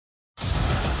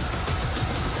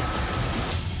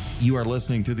You are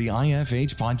listening to the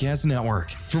IFH Podcast Network.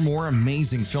 For more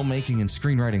amazing filmmaking and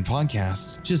screenwriting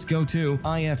podcasts, just go to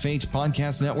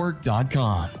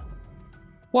ifhpodcastnetwork.com.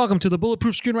 Welcome to the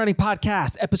Bulletproof Screenwriting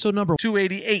Podcast, episode number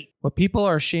 288. What people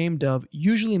are ashamed of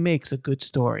usually makes a good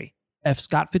story. F.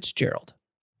 Scott Fitzgerald.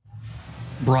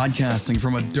 Broadcasting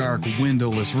from a dark,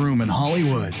 windowless room in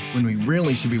Hollywood when we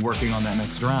really should be working on that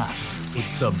next draft.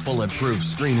 It's the Bulletproof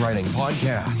Screenwriting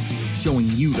Podcast, showing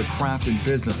you the craft and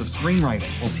business of screenwriting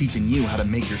while teaching you how to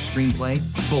make your screenplay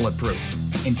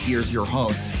bulletproof. And here's your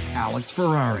host, Alex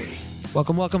Ferrari.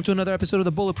 Welcome to another episode of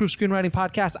the Bulletproof Screenwriting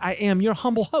Podcast. I am your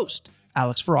humble host,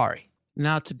 Alex Ferrari.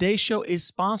 Now, today's show is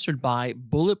sponsored by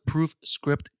Bulletproof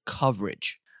Script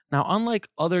Coverage. Now, unlike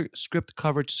other script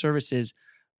coverage services,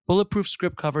 Bulletproof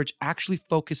Script Coverage actually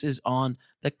focuses on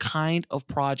the kind of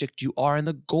project you are and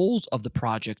the goals of the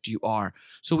project you are.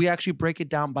 So we actually break it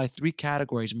down by three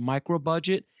categories: micro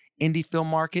budget, indie film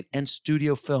market, and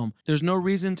studio film. There's no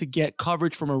reason to get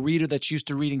coverage from a reader that's used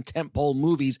to reading tentpole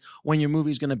movies when your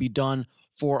movie's going to be done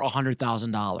for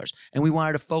 $100,000. And we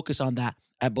wanted to focus on that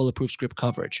at Bulletproof Script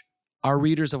Coverage. Our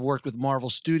readers have worked with Marvel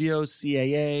Studios,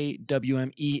 CAA,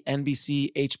 WME,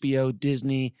 NBC, HBO,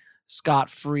 Disney, Scott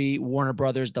Free, Warner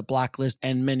Brothers, The Blacklist,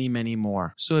 and many, many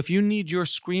more. So if you need your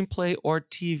screenplay or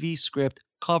TV script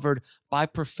covered by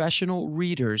professional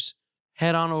readers,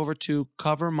 head on over to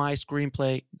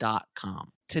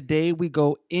covermyscreenplay.com. Today we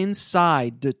go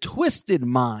inside the twisted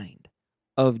mind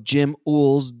of Jim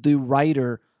Uhls, the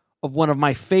writer of one of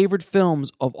my favorite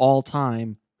films of all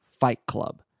time, Fight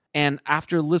Club. And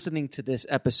after listening to this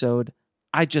episode,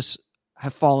 I just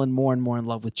have fallen more and more in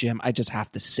love with Jim. I just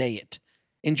have to say it.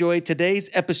 Enjoy today's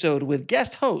episode with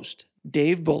guest host,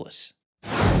 Dave Bullis.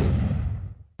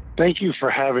 Thank you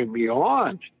for having me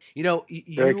on. You know,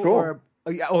 Very cool. are...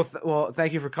 well,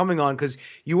 thank you for coming on, because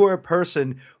you are a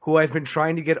person who I've been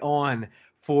trying to get on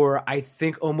for, I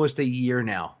think, almost a year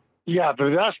now. Yeah,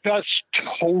 but that's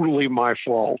totally my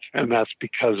fault, and that's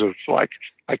because of, like,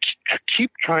 I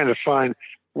keep trying to find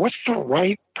what's the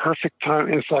right, perfect time.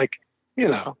 And it's like, you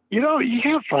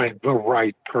can't find the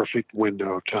right, perfect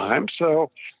window of time. So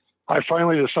I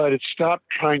finally decided stop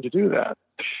trying to do that.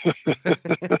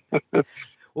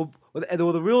 Well,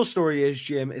 the real story is,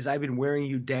 Jim, is I've been wearing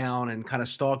you down and kind of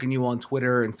stalking you on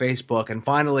Twitter and Facebook. And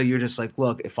finally, you're just like,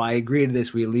 look, if I agree to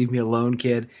this, will you leave me alone,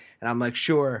 kid? And I'm like,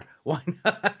 sure, why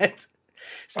not?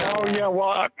 So, yeah,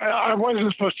 well, I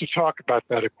wasn't supposed to talk about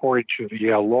that according to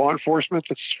the law enforcement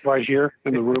that's right here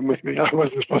in the room with me. I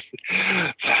wasn't supposed to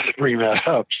bring that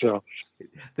up. So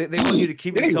they want you to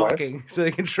keep me talking so they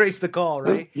can trace the call,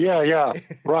 right? Yeah,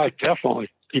 right, definitely.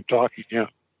 Keep talking, yeah.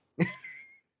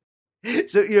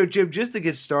 So, Jim, just to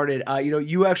get started,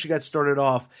 you actually got started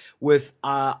off with,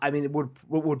 it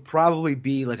would probably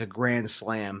be like a grand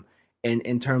slam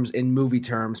in movie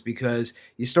terms, because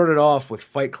you started off with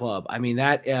Fight Club. I mean,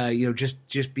 that,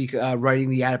 writing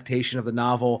the adaptation of the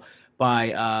novel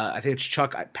by, I think it's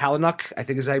Chuck Palahniuk, I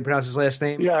think is how you pronounce his last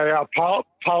name. Yeah,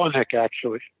 Palahniuk,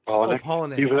 actually. Palahniuk. Oh,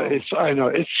 Palahniuk. I know,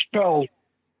 it's spelled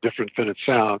different than it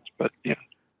sounds, but yeah.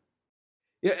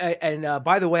 Yeah, and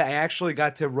by the way, I actually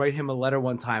got to write him a letter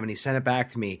one time, and he sent it back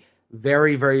to me.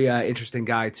 Very, very interesting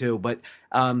guy too. But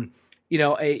he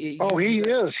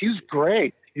is. He's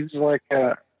great. He's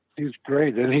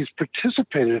great, and he's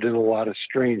participated in a lot of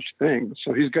strange things.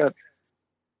 So he's got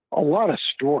a lot of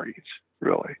stories,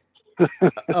 really.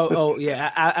 Yeah,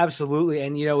 absolutely.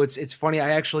 And it's funny.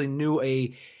 I actually knew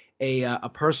a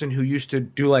person who used to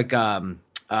do like I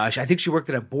think she worked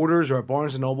at a Borders or a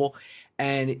Barnes and Noble.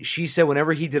 And she said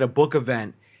whenever he did a book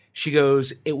event, she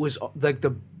goes, it was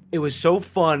so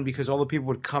fun because all the people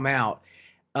would come out.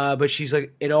 But she's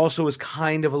like, it also was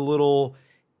kind of a little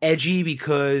edgy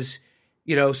because,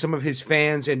 some of his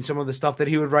fans and some of the stuff that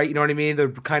he would write, you know what I mean?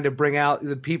 They'd kind of bring out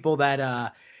the people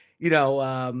that,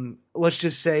 let's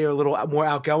just say are a little more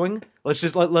outgoing. Let's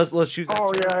choose that.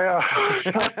 Oh, yeah.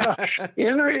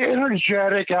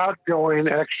 Energetic, outgoing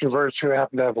extroverts who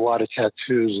happen to have a lot of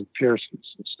tattoos and piercings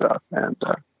and stuff, and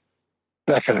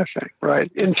that kind of thing,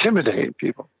 right? Intimidating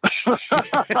people.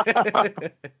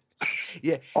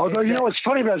 Yeah. Although, what's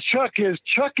funny about Chuck is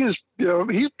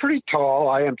he's pretty tall.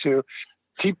 I am too.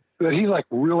 He's like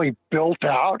really built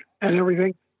out and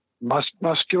everything,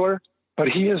 muscular, but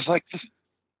he is like,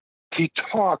 he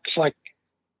talks like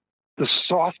the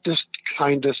softest,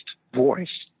 kindest voice,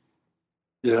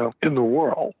 in the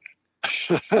world.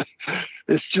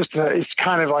 It's just, it's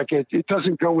kind of like it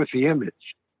doesn't go with the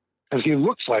image, because he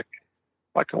looks like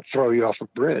he'll throw you off a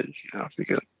bridge, if you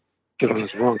get on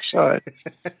his wrong side.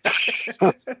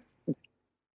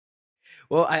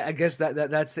 Well, I guess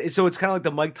that's so it's kind of like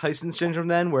the Mike Tyson syndrome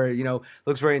then, where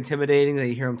looks very intimidating. Then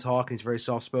you hear him talk, and he's very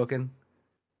soft spoken.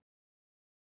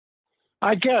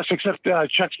 I guess, except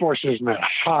Chuck's voice isn't that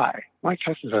high. Mike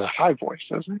Tyson's has a high voice,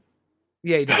 doesn't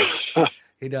he? Yeah, he does.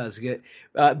 He does.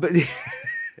 But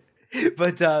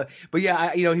but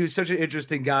yeah, he was such an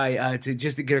interesting guy to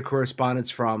get a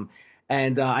correspondence from.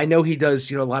 And I know he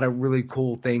does, a lot of really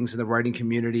cool things in the writing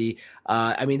community.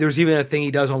 I mean, there's even a thing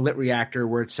he does on Lit Reactor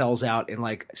where it sells out in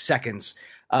like seconds.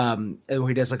 And where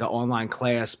he does like an online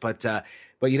class, but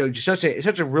just such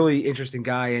a really interesting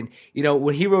guy. And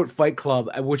when he wrote Fight Club,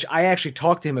 which I actually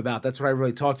talked to him about, that's what I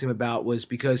really talked to him about, was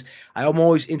because I'm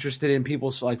always interested in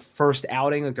people's like first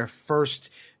outing, like their first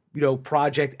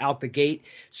project out the gate.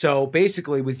 So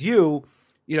basically, with you.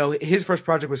 His first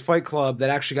project was Fight Club that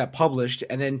actually got published,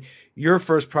 and then your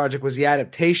first project was the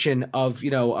adaptation of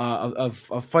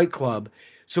of Fight Club.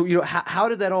 So how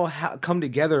did that all come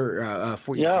together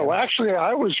for you? Yeah, Jim? well, actually,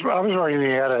 I was writing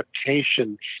the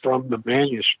adaptation from the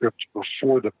manuscript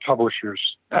before the publishers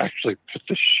actually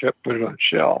put it on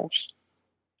shelves.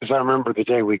 Because I remember the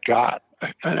day we got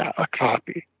a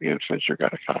copy. Me and Fincher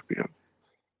got a copy of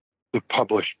the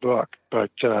published book,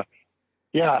 but.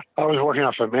 Yeah, I was working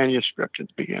off a manuscript at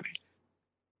the beginning.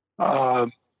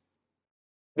 Now,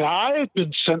 I had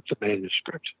been sent the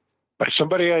manuscript by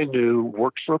somebody I knew,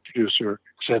 worked for a producer,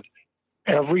 said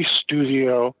every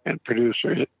studio and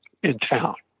producer in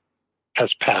town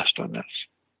has passed on this.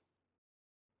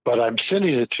 But I'm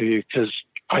sending it to you because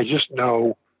I just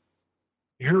know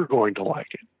you're going to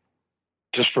like it,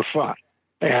 just for fun.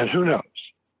 And who knows?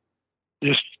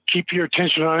 Just keep your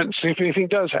attention on it and see if anything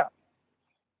does happen.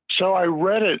 So I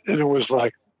read it, and it was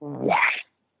like, wow.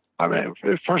 I mean,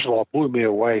 first of all, it blew me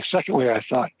away. Secondly, I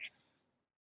thought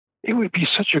it would be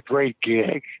such a great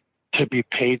gig to be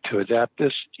paid to adapt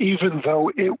this, even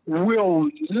though it will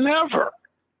never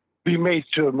be made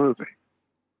to a movie.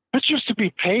 But just to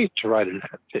be paid to write an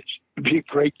adaptation would be a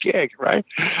great gig, right?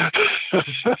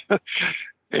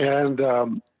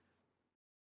 And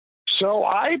so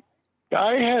I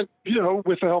had,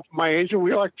 with the help of my agent,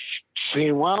 we like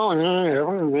seeing, well,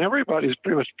 everybody's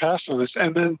pretty much passed on this.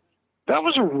 And then that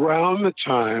was around the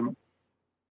time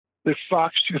that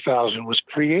Fox 2000 was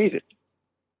created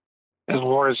and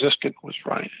Laura Ziskin was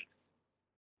running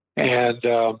it. And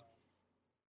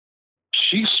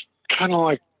she's kind of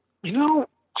like, I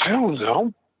don't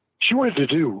know. She wanted to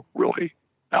do really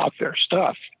out there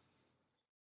stuff.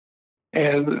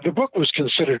 And the book was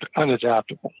considered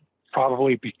unadaptable,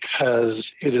 probably because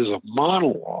it is a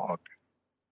monologue.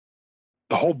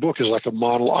 The whole book is like a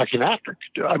monologue, like an actor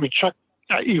could do. I mean, Chuck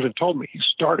even told me he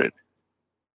started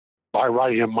by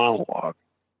writing a monologue,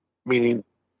 meaning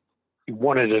he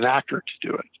wanted an actor to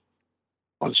do it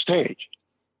on stage.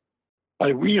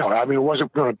 Like, it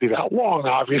wasn't going to be that long,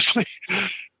 obviously,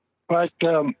 but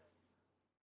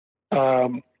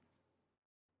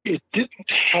it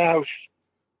didn't have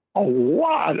a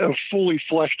lot of fully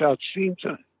fleshed out scenes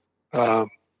in it.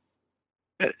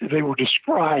 They were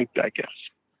described, I guess,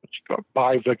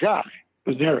 by the guy,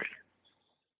 the narrator.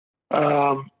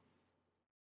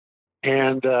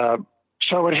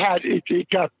 So it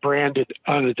got branded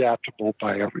unadaptable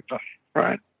by everybody,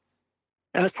 right?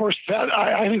 And of course, that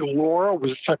I think Laura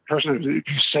was the type of person, if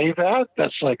you say that,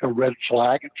 that's like a red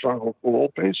flag in front of a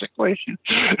bull, basically. She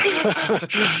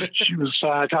was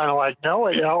kind of like, no,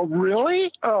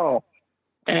 really? Oh.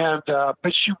 And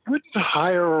but she wouldn't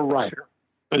hire a writer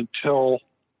until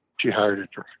she hired a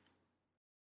director.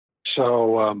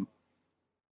 So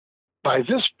by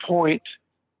this point,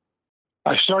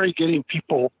 I started getting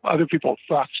other people at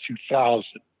Fox 2000.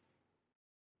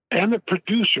 And the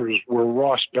producers were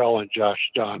Ross Bell and Josh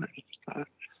Donner at the time.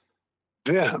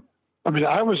 Them. I mean,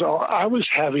 I was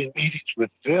having meetings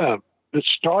with them that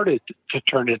started to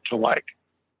turn into like,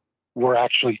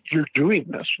 you're doing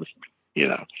this with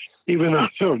me, even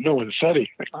though no one said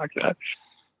anything like that.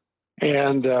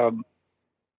 And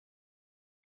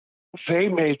they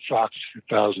made Fox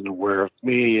 2000 aware of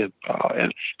me, and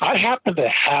I happened to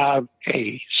have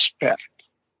a spec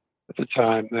at the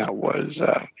time that was,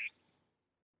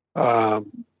 I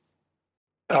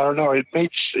don't know.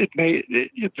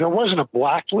 There wasn't a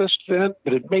blacklist then,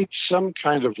 but it made some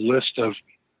kind of list of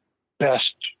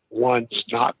best ones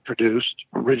not produced,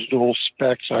 original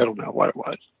specs. I don't know what it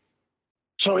was.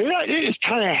 So it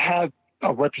kind of had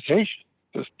a reputation,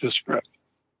 this script.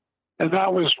 And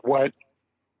that was what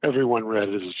everyone read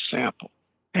as a sample.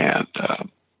 And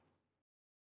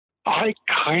I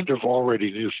kind of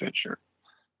already knew Fincher.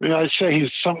 I mean, I'd say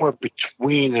he's somewhere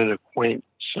between an acquaintance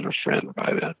and a friend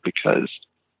by then, because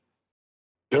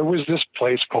there was this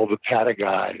place called the Pat of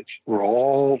Guys where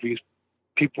all these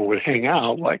people would hang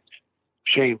out, like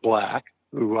Shane Black,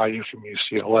 who I knew from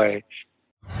UCLA.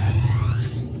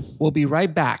 We'll be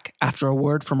right back after a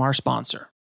word from our sponsor.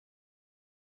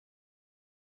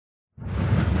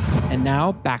 And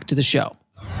now back to the show.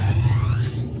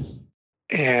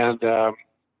 And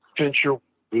Fincher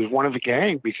was one of the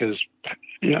gang because,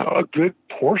 a good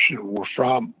portion were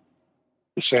from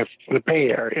the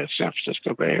Bay Area, San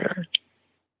Francisco Bay Area,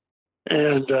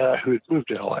 and who had moved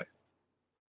to LA.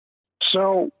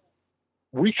 So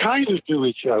we kind of knew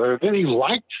each other. Then he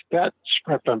liked that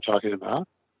script I'm talking about.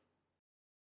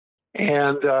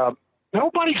 And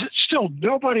nobody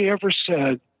ever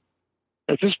said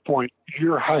at this point,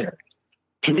 you're hired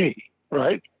to me,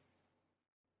 right?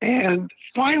 And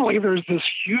finally, there's this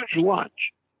huge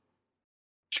lunch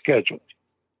scheduled.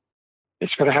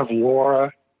 It's going to have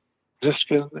Laura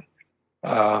Ziskin.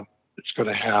 It's going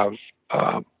to have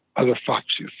other Fox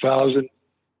 2000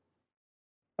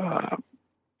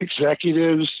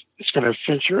 executives. It's going to have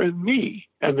Fincher and me.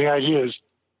 And the idea is,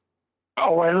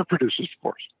 and the producers, of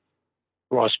course,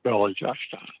 Ross Bell and Josh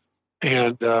Don.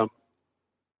 And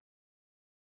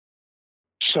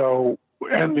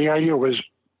and the idea was,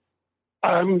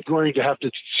 I'm going to have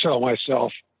to sell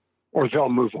myself or they'll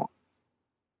move on.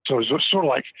 So it's sort of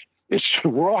like,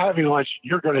 we're all having lunch.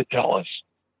 You're going to tell us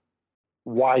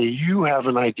why you have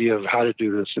an idea of how to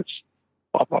do this. It's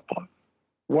blah, blah, blah.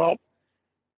 Well,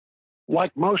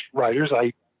 like most writers,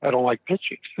 I don't like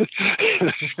pitching.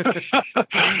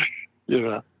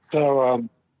 So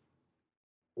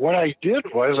what I did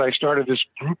was I started this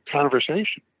group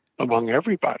conversation among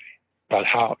everybody about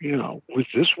how, would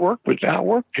this work? Would that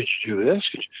work? Could you do this?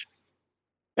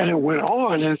 And it went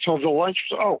on until the lunch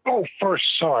was, first,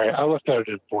 sorry, I left out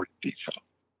an important detail.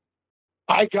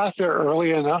 I got there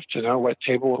early enough to know what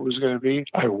table it was going to be.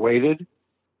 I waited,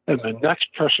 and the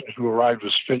next person who arrived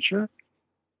was Fincher.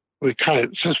 We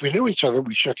since we knew each other,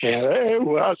 we shook hands. Hey,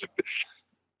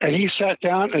 and he sat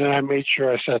down, and I made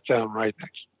sure I sat down right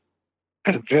next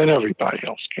to him. And then everybody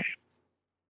else came.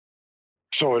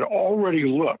 So it already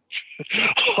looked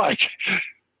like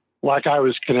I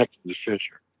was connected to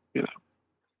Fincher,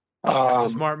 That's a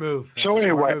smart move. That's a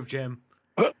smart move, Jim.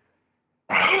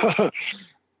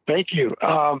 Thank you.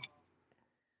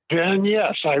 Then,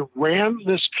 yes, I ran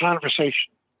this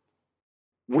conversation,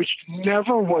 which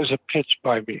never was a pitch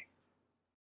by me.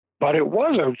 But it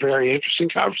was a very interesting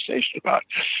conversation about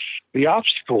the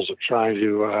obstacles of trying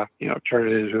to, turn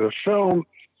it into a film.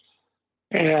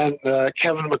 And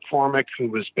Kevin McCormick, who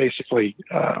was basically,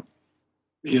 Laura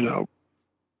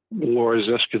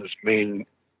Ziskin's main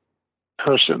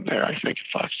person there, I think, at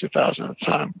Fox 2000 at the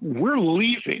time. We're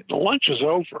leaving. The lunch is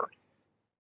over.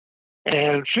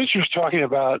 And Fincher's talking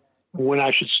about when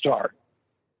I should start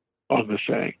on the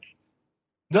thing.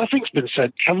 Nothing's been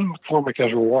said. Kevin McCormick,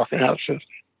 as we're walking out, says,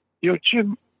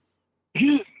 Jim,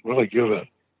 you didn't really give a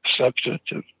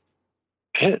substantive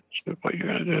pitch of what you're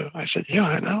going to do. I said, yeah,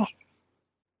 I know.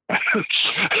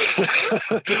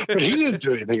 But he didn't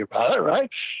do anything about it,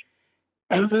 right?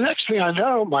 And the next thing I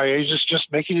know, my agent's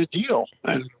just making a deal.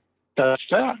 And that's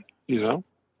that, And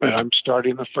I'm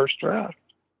starting the first draft.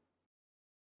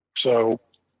 So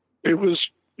it was,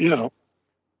 a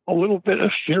little bit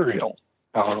ethereal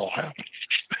how it all happened.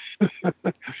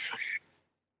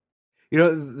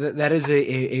 That is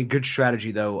a good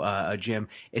strategy, though, Jim.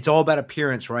 It's all about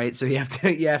appearance, right? So you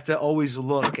have to always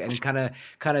look and kind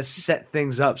of set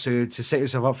things up to set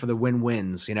yourself up for the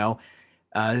win-wins. And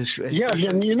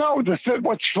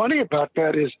what's funny about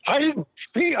that is I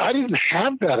didn't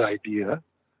have that idea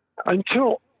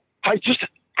until I just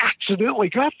accidentally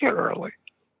got there early,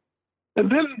 and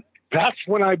then that's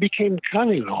when I became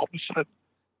cunning. All of a sudden,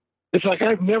 it's like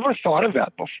I've never thought of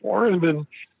that before, and then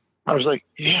I was like,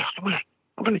 yeah, I'm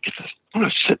gonna get this. I'm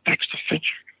gonna sit next to Fincher.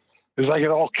 It's like it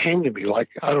all came to me. Like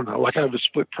I don't know. Like I have a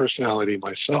split personality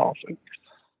myself, and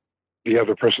the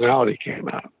other personality came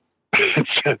out and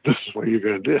said, "This is what you're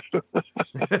gonna do."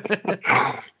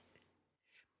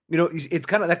 It's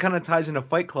that kind of ties into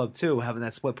Fight Club too, having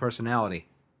that split personality.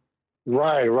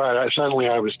 Right. Suddenly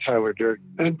I was Tyler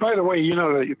Durden. And by the way,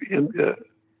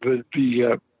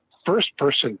 the first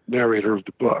person narrator of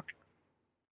the book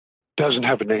doesn't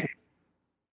have a name.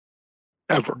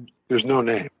 Ever. The's no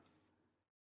name.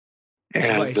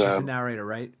 And it's just a narrator,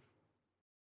 right?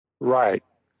 Right.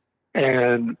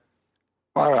 And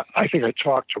I think I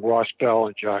talked to Ross Bell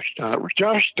and Josh Don.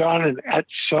 Josh Don, at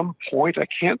some point, I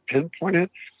can't pinpoint it,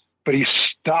 but he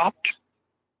stopped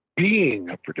being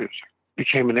a producer,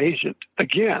 became an agent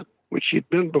again, which he'd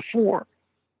been before.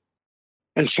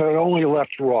 And so it only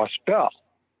left Ross Bell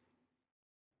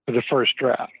for the first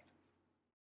draft.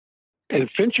 And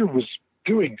Fincher was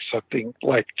doing something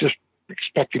like just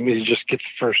expecting me to just get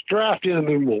the first draft in, and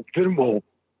then we'll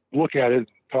look at it and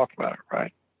talk about it,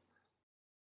 right?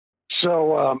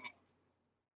 So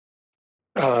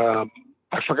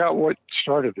I forgot what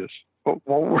started this. What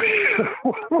were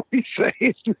we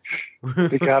saying?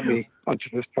 They got me onto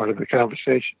this part of the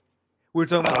conversation. We were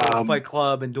talking about Fight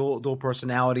Club and dual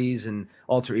personalities and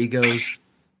alter egos.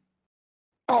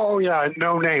 Oh yeah,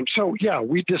 no name. So yeah,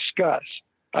 we discussed.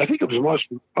 I think it was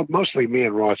mostly me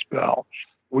and Ross Bell.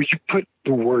 We should put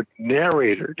the word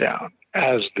narrator down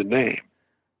as the name.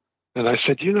 And I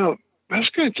said, that's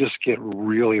going to just get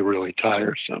really, really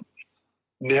tiresome.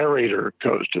 Narrator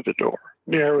goes to the door.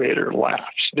 Narrator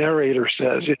laughs. Narrator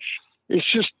says,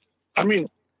 it's just, I mean,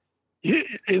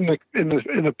 in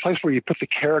the place where you put the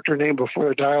character name before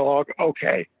the dialogue,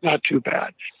 okay, not too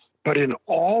bad. But in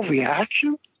all the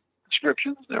action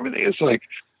descriptions and everything, it's like,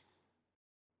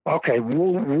 okay,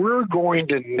 we're going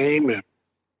to name him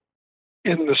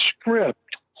in the script.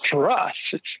 For us,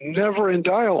 it's never in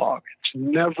dialogue. It's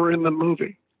never in the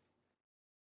movie.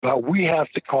 But we have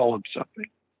to call him something.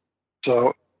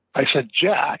 So I said,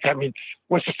 Jack. I mean,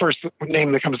 what's the first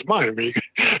name that comes to mind? I mean, you can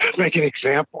make an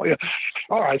example. Yeah.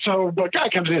 All right. So the guy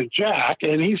comes in, Jack,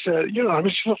 and he said,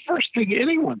 it's the first thing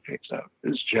anyone picks up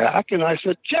is Jack. And I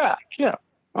said, Jack. Yeah.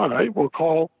 All right. We'll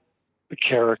call the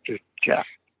character Jack.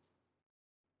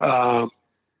 So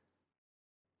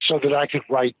that I could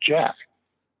write Jack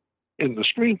in the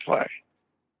screenplay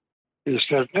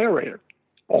instead of narrator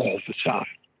all the time,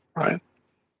 right?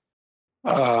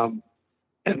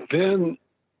 And then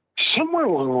somewhere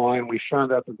along the line, we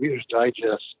found out that Reader's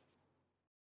Digest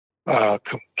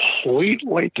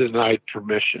completely denied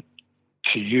permission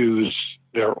to use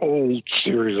their old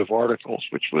series of articles,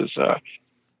 which was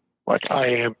like I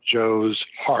am Joe's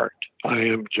heart, I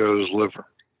am Joe's liver,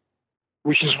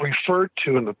 which is referred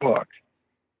to in the book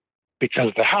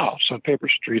because the house on Paper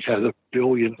Street has 1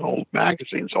 billion old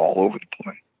magazines all over the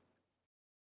place.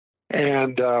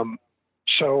 And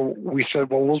so we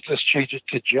said, well, we'll just change it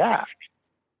to Jack.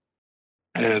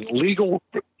 And legal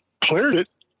cleared it.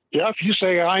 Yeah, if you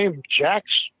say I am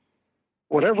Jack's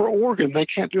whatever organ, they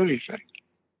can't do anything.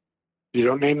 You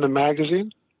don't name the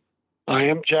magazine, I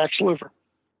am Jack's liver.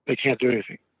 They can't do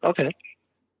anything. Okay.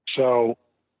 So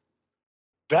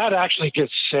that actually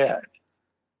gets said.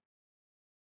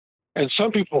 And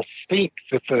some people think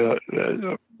that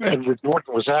Edward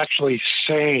Norton was actually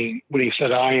saying, when he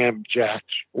said, I am Jack,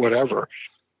 whatever,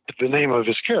 the name of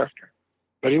his character.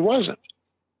 But he wasn't.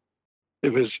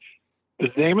 It was the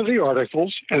name of the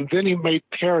articles, and then he made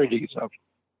parodies of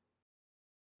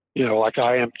them. Like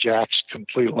I am Jack's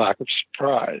complete lack of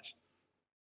surprise.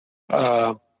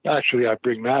 Actually, I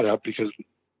bring that up because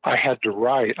I had to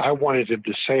write. I wanted him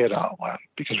to say it out loud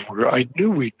because I knew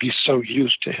we'd be so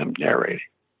used to him narrating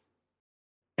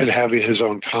and having his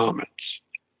own comments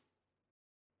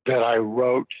that I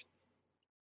wrote.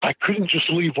 I couldn't just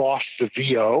leave off the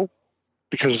VO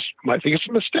because I think it's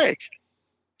a mistake.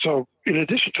 So in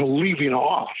addition to leaving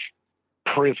off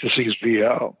parentheses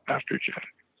VO after Jack,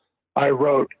 I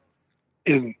wrote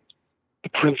in the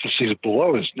parentheses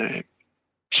below his name,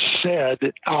 said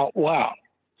out loud,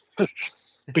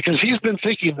 because he's been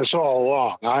thinking this all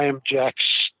along. I am Jack's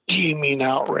steaming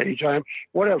outrage. I am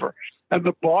whatever. And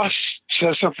the boss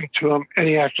says something to him, and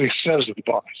he actually says to the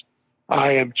boss,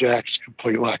 I am Jack's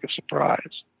complete lack of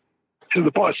surprise. And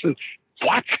the boss says,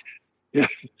 what? And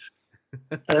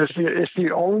it's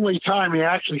the only time he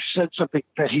actually said something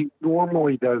that he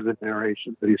normally does in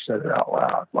narration, that he said it out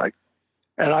loud.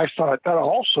 And I thought that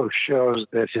also shows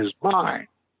that his mind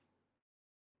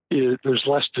there's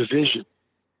less division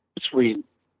between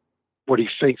what he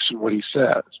thinks and what he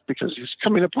says, because he's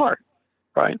coming apart,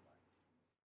 right?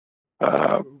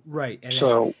 Right. And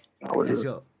so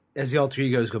as the alter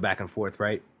egos go back and forth,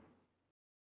 right?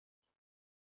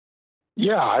 It's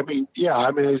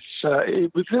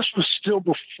this was still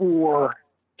before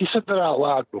he said that out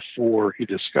loud, before he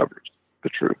discovered the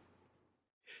truth.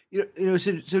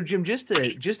 So Jim, just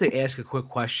to ask a quick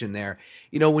question there,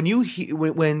 when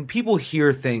when people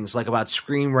hear things like about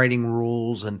screenwriting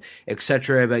rules and et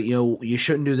cetera, about, you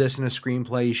shouldn't do this in a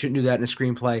screenplay, you shouldn't do that in a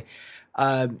screenplay.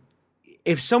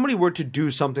 If somebody were to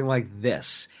do something like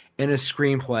this in a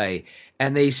screenplay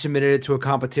and they submitted it to a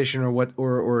competition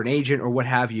or an agent or what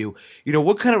have you,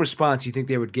 what kind of response do you think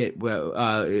they would get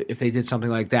if they did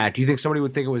something like that? Do you think somebody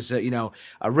would think it was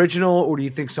original, or do you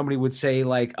think somebody would say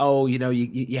like, oh,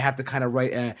 you have to kind of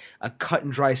write a cut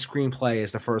and dry screenplay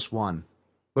as the first one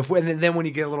before, and then when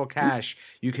you get a little cash,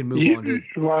 you can move on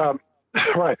to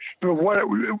right. But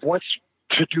what's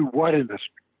to do what in this?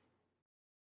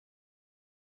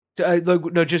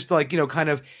 No, just like, kind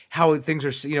of how things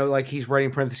are, like he's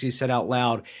writing parentheses said out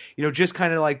loud, just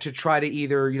kind of like to try to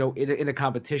either, in a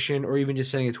competition or even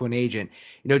just sending it to an agent.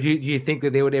 Do you think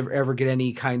that they would ever get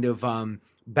any kind of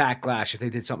backlash if they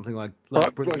did something like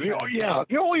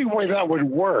the only way that would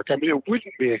work, I mean, it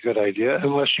wouldn't be a good idea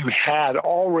unless you had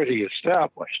already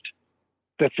established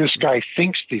that this guy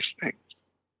thinks these things.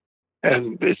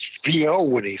 And it's VO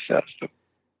when he says them.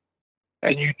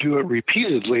 And you do it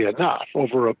repeatedly enough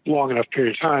over a long enough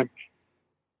period of time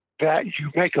that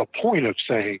you make a point of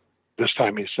saying, this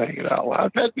time he's saying it out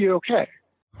loud. That'd be okay.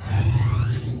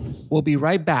 We'll be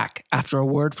right back after a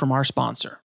word from our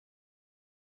sponsor.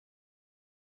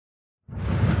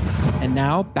 And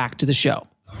now back to the show.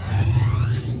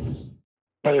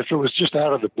 But if it was just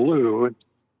out of the blue and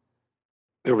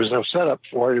there was no setup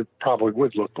for it, it probably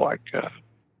would look like,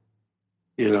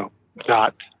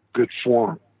 not good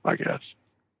form, I guess.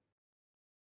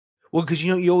 Well, because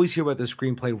you always hear about the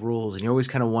screenplay rules, and you always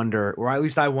kind of wonder, or at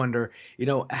least I wonder,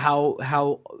 how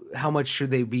much should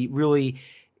they be really?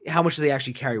 How much do they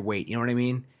actually carry weight? You know what I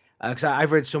mean? Because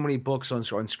I've read so many books on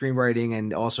screenwriting,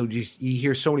 and also you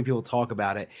hear so many people talk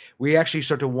about it. We actually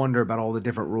start to wonder about all the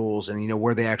different rules and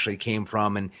where they actually came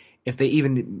from, and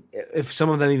if some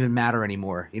of them even matter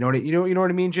anymore. You know what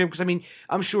I mean, Jim? Because I mean,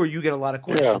 I'm sure you get a lot of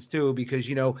questions too, because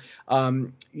you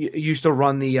used to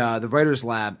run the writers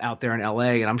lab out there in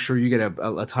LA, and I'm sure you get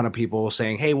a ton of people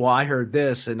saying, "Hey, well, I heard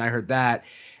this and I heard that."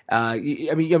 I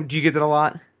mean, do you get that a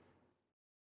lot?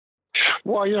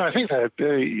 Well, I think that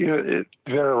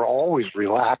they're always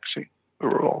relaxing the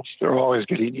rules. They're always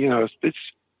getting,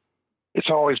 it's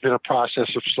always been a process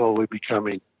of slowly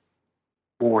becoming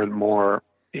more and more,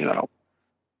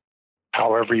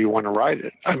 however you want to write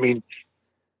it. I mean,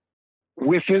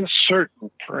 within certain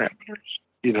parameters,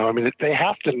 they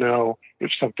have to know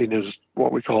if something is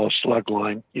what we call a slug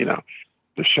line,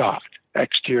 the shot,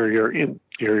 exterior,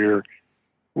 interior,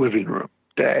 living room,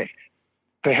 day.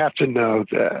 They have to know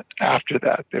that after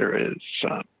that there is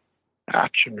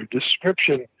action or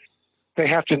description. They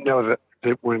have to know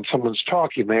that when someone's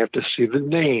talking, they have to see the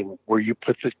name where you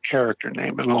put the character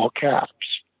name in all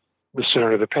caps, the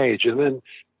center of the page, and then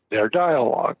their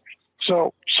dialogue.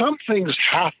 So some things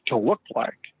have to look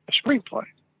like a screenplay.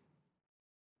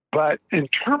 But in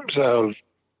terms of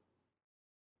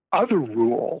other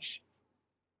rules,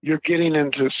 you're getting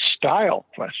into style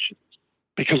questions,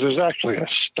 because there's actually a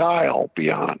style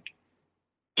beyond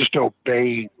just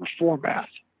obeying the format.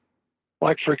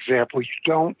 Like, for example, you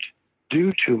don't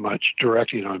do too much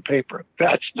directing on paper.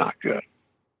 That's not good.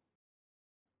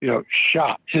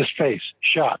 Shot, his face,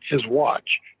 shot, his watch,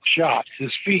 shot,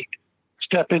 his feet,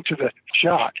 step into the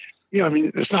shot.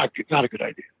 It's not a good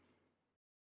idea.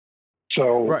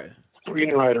 So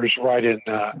screenwriters write in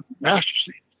master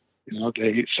scenes.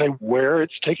 They say where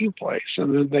it's taking place,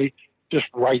 and then they just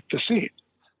write the scene.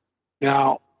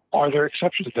 Now, are there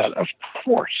exceptions to that? Of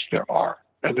course there are,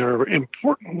 and there are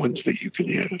important ones that you can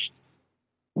use.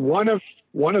 One of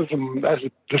them, as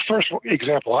the first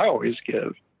example I always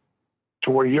give, to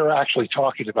where you're actually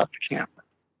talking about the camera,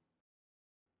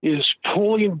 is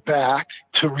pulling back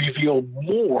to reveal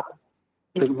more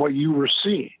than what you were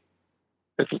seeing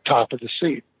at the top of the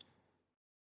scene.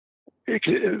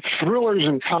 Thrillers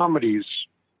and comedies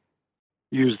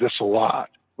use this a lot,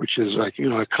 which is like,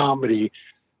 a comedy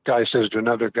guy says to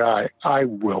another guy, "I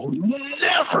will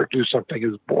never do something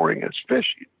as boring as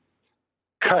fishing."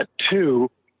 Cut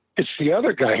to, it's the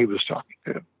other guy he was talking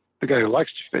to, the guy who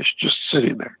likes to fish, just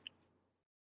sitting there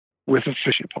with a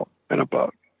fishing pole and a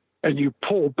boat. And you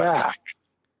pull back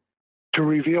to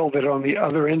reveal that on the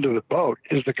other end of the boat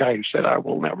is the guy who said, "I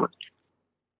will never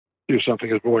do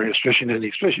something as boring as fishing," and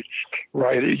he's fishing,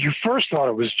 right? You first thought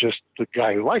it was just the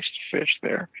guy who likes to fish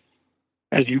there.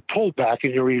 And you pull back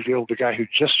and you reveal the guy who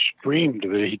just screamed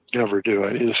that he'd never do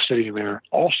it is sitting there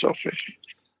also fishing.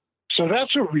 So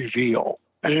that's a reveal.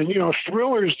 And,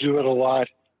 thrillers do it a lot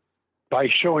by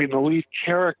showing the lead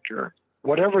character,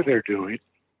 whatever they're doing,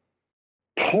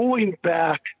 pulling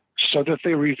back so that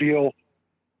they reveal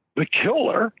the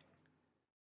killer,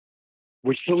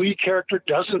 which the lead character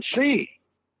doesn't see.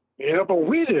 But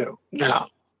we do. Now,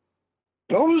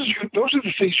 those are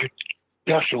the things you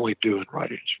definitely do in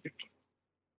writing screenplay.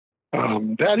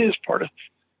 That is part of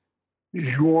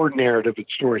your narrative and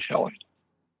storytelling.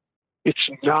 It's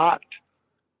not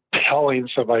telling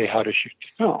somebody how to shoot the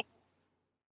film.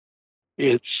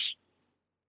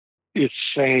 It's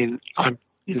saying,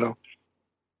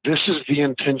 this is the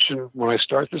intention when I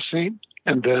start the scene,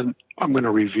 and then I'm going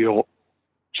to reveal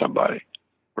somebody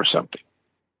or something.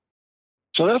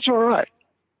 So that's all right.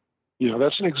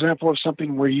 That's an example of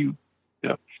something where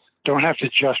don't have to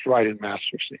just write in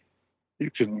master scene. You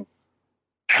can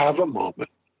have a moment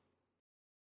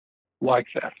like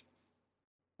that.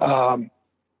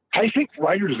 I think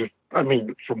writers,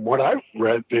 from what I've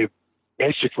read, they've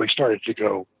basically started to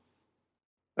go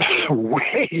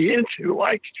way into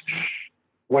like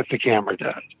what the camera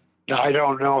does. Now, I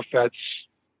don't know if that's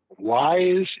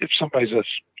wise if somebody's just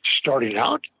starting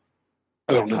out.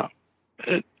 I don't know.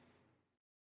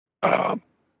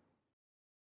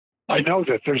 I know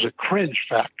that there's a cringe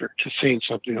factor to seeing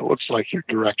something that looks like you're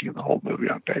directing the whole movie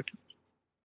on paper.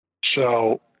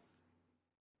 So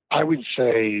I would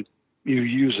say you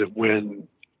use it when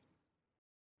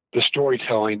the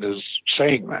storytelling is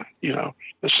saying that,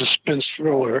 the suspense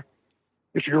thriller,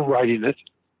 if you're writing it,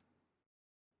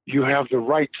 you have the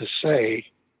right to say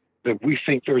that we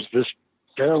think there's this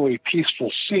fairly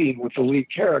peaceful scene with the lead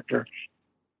character,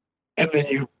 and then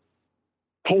you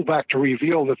pull back to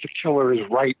reveal that the killer is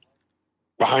right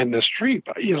behind this tree,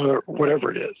 or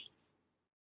whatever it is.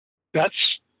 That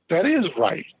is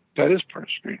right. That is part of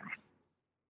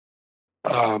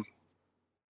screenwriting.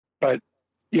 But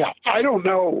yeah, I don't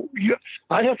know.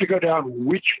 I'd have to go down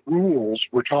which rules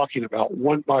we're talking about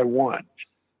one by one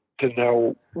to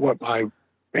know what my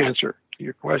answer to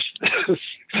your question is.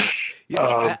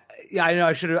 I know.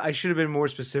 I should have been more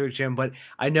specific, Jim. But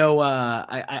I know.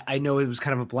 I know it was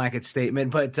kind of a blanket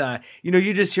statement. But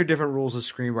you just hear different rules of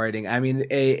screenwriting. I mean,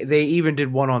 they even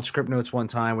did one on Script Notes one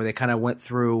time where they kind of went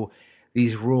through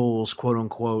these rules, quote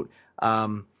unquote.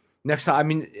 Next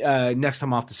time I'll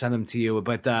have to send them to you.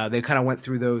 But they kind of went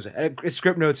through those.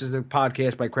 Script Notes is the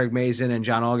podcast by Craig Mazin and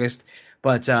John August.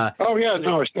 But I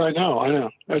know.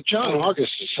 John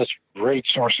August is such a great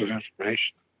source of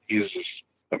information. He's just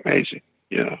amazing.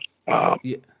 He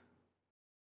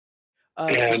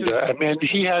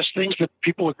has things that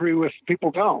people agree with,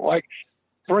 people don't. Like,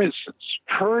 for instance,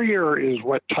 Courier is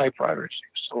what typewriters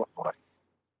used to look like.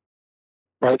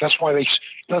 Right? That's why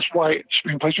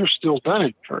screenplays are still done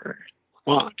in Courier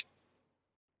font.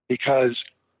 Because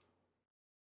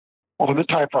on the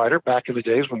typewriter, back in the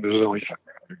days when there was only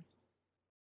typewriter,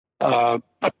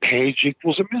 a page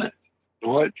equals a minute.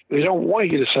 Well, they don't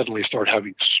want you to suddenly start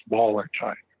having smaller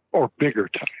type or bigger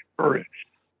type. Or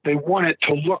they want it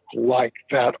to look like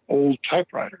that old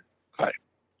typewriter type.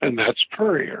 And that's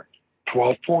Courier,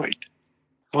 12-point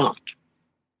font.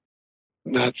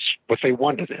 And that's what they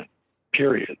wanted in,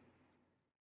 period.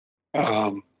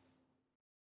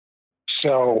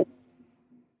 So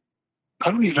I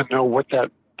don't even know what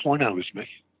that point I was making.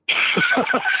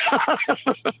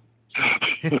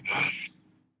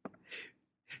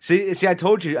 See, I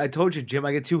told you, Jim,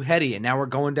 I get too heady, and now we're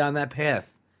going down that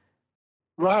path.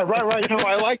 Right. No,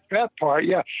 I like that part.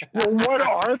 Yeah. Well, what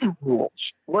are the rules?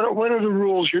 What are the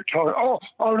rules you're talking?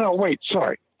 Oh no, wait,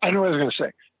 sorry. I know what I was going to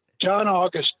say. John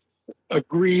August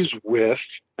agrees with,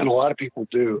 and a lot of people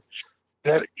do,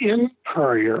 that in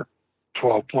Courier,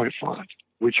 12-point font,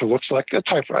 which looks like a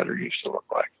typewriter used to look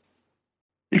like,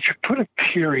 if you put a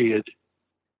period,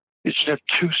 it should have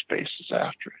 2 spaces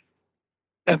after it.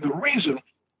 And the reason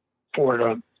for it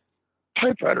on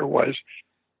typewriter was,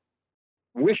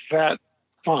 with that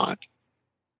font,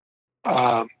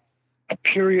 a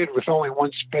period with only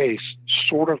 1 space,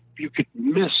 sort of, you could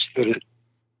miss that it,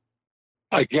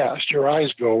 I guess, your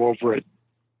eyes go over it.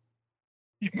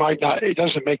 You might not, it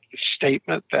doesn't make the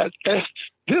statement that this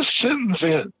sentence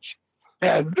ends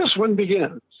and this one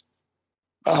begins.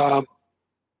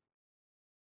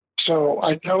 So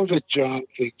I know that John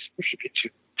thinks there should be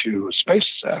two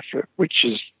spaces after it, which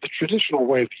is the traditional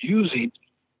way of using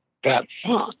that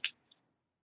font.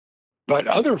 But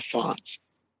other fonts,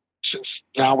 since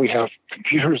now we have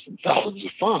computers and thousands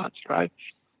of fonts, right,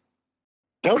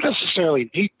 don't necessarily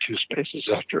need 2 spaces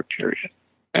after a period.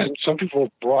 And some people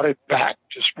have brought it back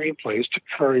to screenplays, to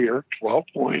Courier,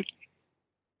 12-point.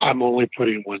 I'm only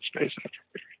putting 1 space after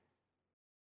a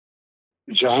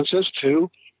period. John says 2.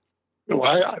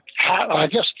 Well, I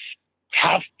guess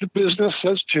half the business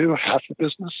says 2, half the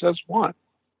business says 1.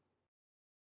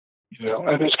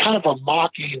 And it's kind of a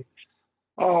mocking,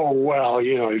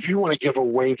 if you want to give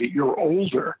away that you're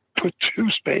older, put 2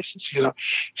 spaces,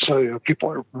 So people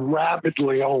are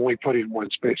rapidly only putting 1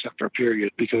 space after a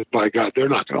period because, by God, they're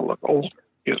not going to look older,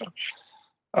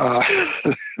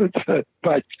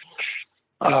 But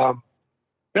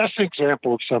that's an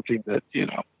example of something that,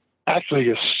 actually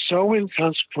is so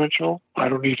inconsequential, I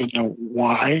don't even know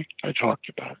why I talked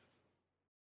about it.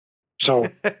 So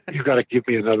you got to give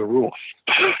me another rule.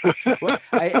 Well,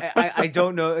 I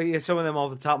don't know some of them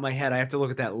off the top of my head. I have to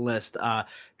look at that list.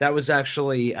 That was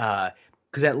actually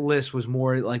because that list was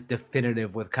more like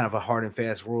definitive with kind of a hard and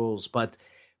fast rules. But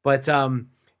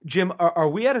Jim, are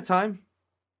we out of time?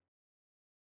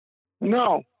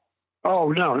 No.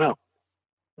 Oh, no.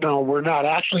 No, we're not.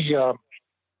 Actually,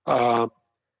 the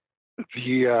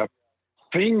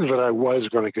thing that I was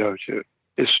going to go to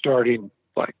is starting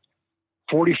like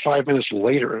 45 minutes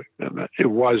later than it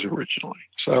was originally.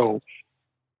 So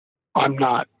I'm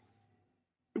fine.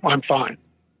 I'm fine.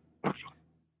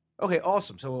 Okay,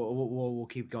 awesome. So we'll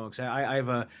keep going. So I have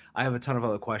a ton of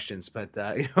other questions, but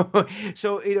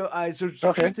so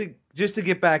Okay. just to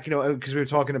get back, because we were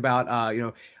talking about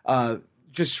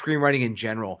just screenwriting in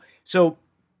general. So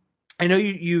I know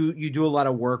you do a lot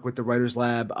of work with the Writers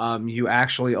Lab. You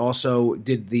actually also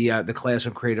did the class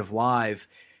on Creative Live.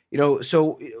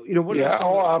 So what? Yeah.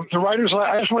 The Writers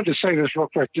Lab. I just wanted to say this real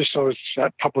quick, just so it's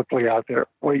publicly out there.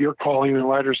 What you're calling the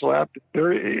Writers Lab,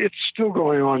 it's still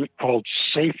going on, called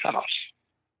Safe House.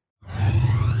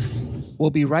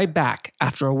 We'll be right back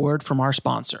after a word from our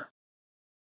sponsor.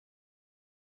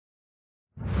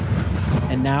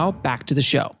 And now back to the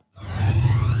show.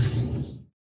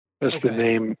 That's the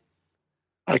name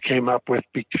I came up with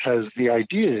because the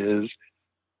idea is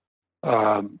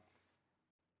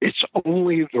it's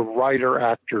only the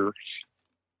writer-actors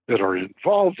that are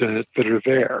involved in it that are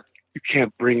there. You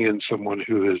can't bring in someone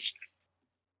who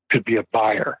could be a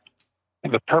buyer.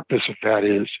 And the purpose of that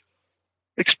is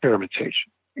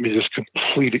experimentation. I mean, just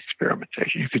complete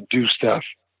experimentation. You can do stuff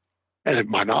and it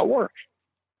might not work.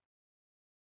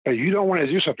 But you don't want to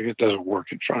do something that doesn't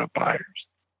work in front of buyers.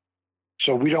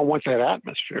 So we don't want that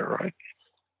atmosphere, right?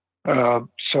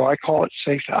 So I call it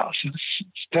Safe House. And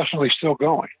it's definitely still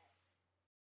going.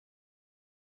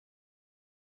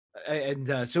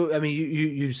 And so, I mean,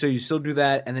 you still do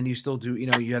that, and then you still do,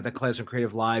 you have the class on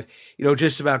Creative Live,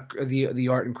 just about the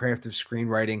art and craft of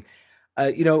screenwriting.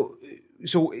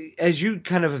 So as you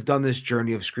kind of have done this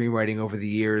journey of screenwriting over the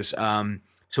years,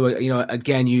 so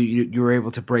again, you were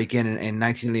able to break in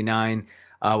 1999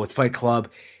 with Fight Club.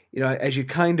 As you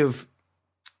kind of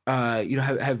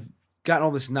have gotten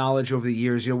all this knowledge over the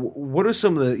years, what are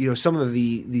some of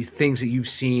the things that you've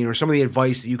seen, or some of the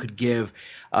advice that you could give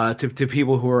to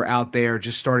people who are out there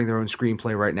just starting their own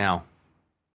screenplay right now?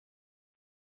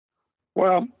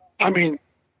 Well, I mean,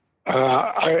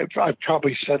 I've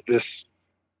probably said this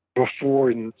before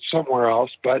and somewhere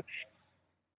else, but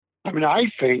I mean,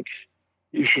 I think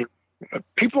you should.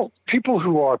 People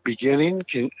who are beginning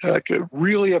can get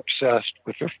really obsessed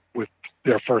with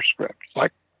their first script,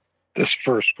 like this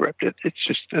first script. It's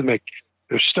just, and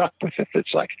they're stuck with it.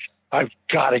 It's like, I've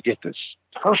got to get this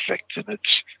perfect, and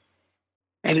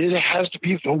it has to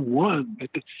be the one.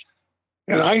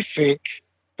 And I think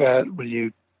that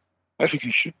I think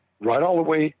you should write all the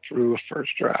way through a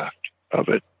first draft of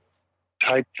it,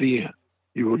 type the end.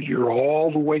 You're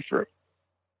all the way through,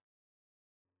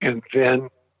 and then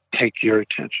take your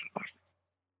attention off.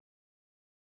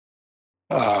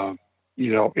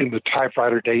 In the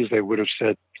typewriter days, they would have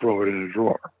said, throw it in a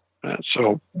drawer.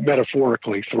 So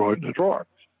metaphorically, throw it in a drawer.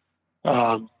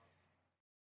 And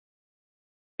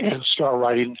start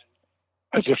writing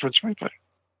a different screenplay.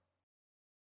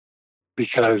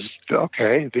 Because,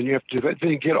 then you have to do that.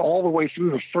 Then get all the way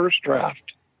through the first draft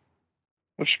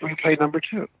of screenplay number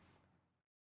 2.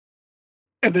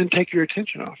 And then take your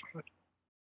attention off of it.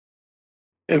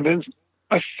 And then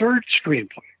a third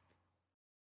screenplay,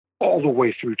 all the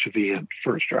way through to the end,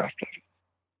 first draft of it.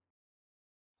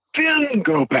 Then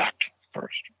go back to the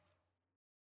first.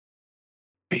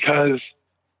 Because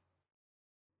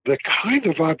the kind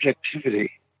of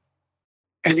objectivity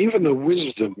and even the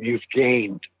wisdom you've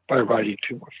gained by writing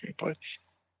 2 more screenplays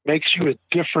makes you a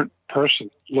different person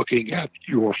looking at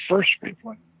your first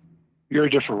screenplay. You're a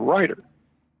different writer.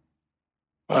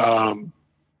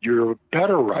 You're a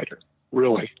better writer,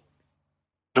 really.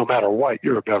 No matter what,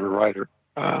 you're a better writer.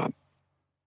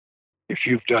 If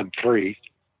you've done 3,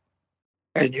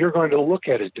 and you're going to look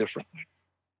at it differently,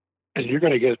 and you're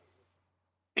going to get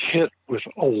hit with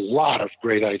a lot of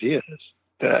great ideas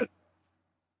that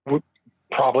would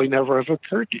probably never have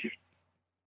occurred to you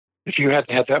if you hadn't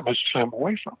had that much time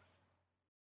away from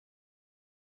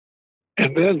it.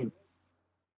 And then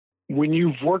when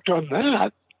you've worked on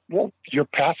that, well, your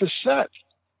path is set.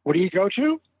 What do you go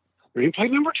to?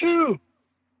 Screenplay number 2.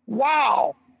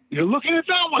 Wow. You're looking at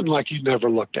that one like you never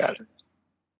looked at it.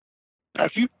 Now,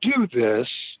 if you do this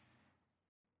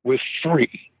with 3,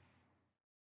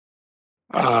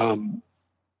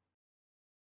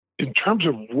 in terms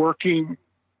of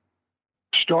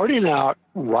starting out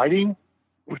writing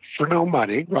for no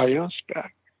money, writing on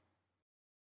spec,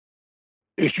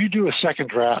 if you do a second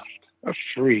draft of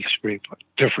 3 screenplays,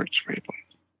 different screenplays,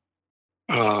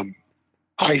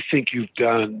 I think you've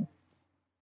done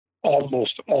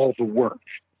almost all the work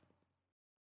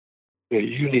that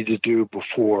you need to do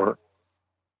before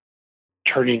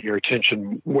turning your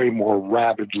attention way more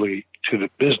rapidly to the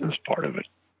business part of it.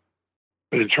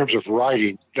 But in terms of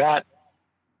writing, that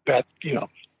I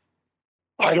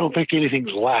don't think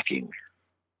anything's lacking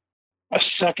there. A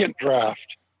second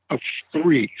draft of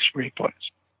 3 screenplays.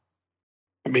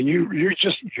 I mean,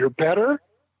 you're better,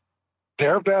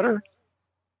 they're better,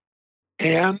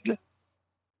 and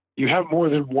you have more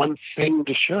than one thing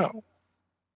to show,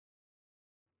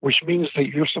 which means that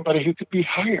you're somebody who could be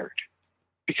hired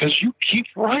because you keep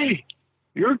writing.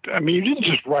 You didn't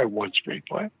just write one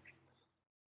screenplay. I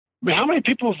mean, how many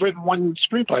people have written one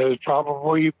screenplay? There's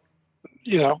probably,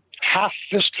 half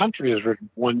this country has written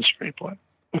one screenplay.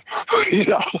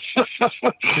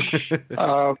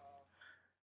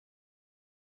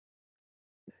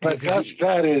 But that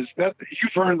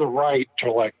you've earned the right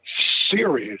to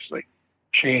seriously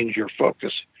change your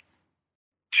focus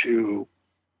to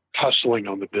hustling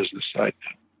on the business side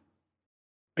now,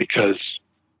 because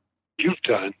you've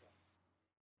done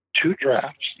 2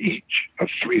 drafts each of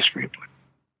 3 screenplays.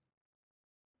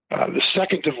 The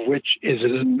second of which is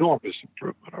an enormous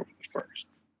improvement over the first.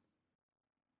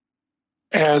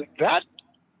 And that,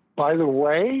 by the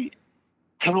way,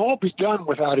 can all be done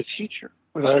without a teacher,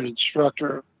 without an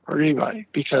instructor or anybody,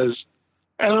 and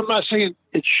I'm not saying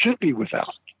it should be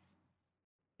without.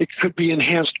 It could be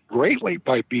enhanced greatly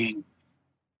by being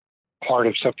part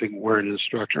of something where an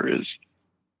instructor is,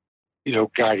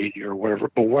 guiding you or whatever.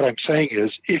 But what I'm saying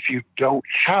is, if you don't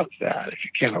have that, if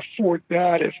you can't afford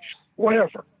that, if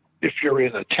you're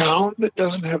in a town that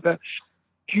doesn't have that,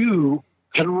 you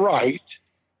can write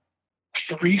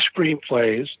 3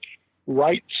 screenplays,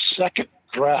 write second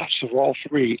drafts of all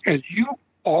 3, and you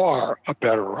are a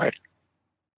better writer.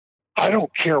 I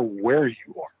don't care where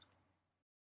you are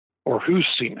or who's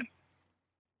seen it.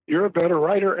 You're a better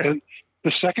writer, and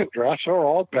the second drafts are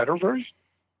all better versions.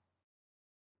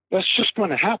 That's just going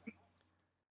to happen.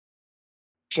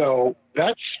 So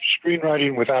that's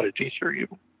screenwriting without a teacher,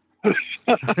 even.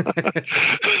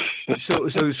 So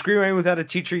screenwriting without a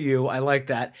teacher, I like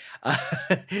that.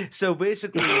 So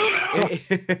basically,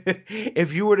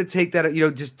 if you were to take that,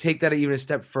 just take that even a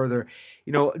step further,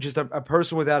 just a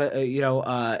person without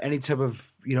any type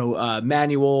of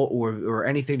manual or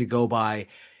anything to go by,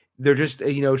 they're just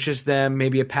it's just them,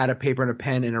 maybe a pad of paper and a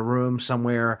pen in a room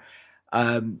somewhere.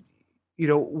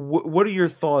 What are your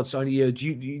thoughts on, do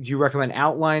you recommend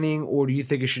outlining, or do you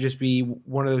think it should just be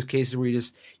one of those cases where you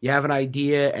have an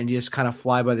idea and you just kind of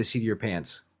fly by the seat of your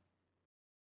pants?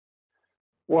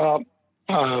 Well,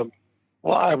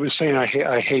 I was saying I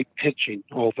hate pitching,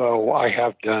 although I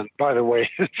have done. By the way,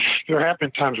 there have been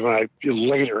times when I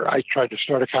tried to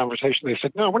start a conversation. They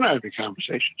said, "No, we're not having a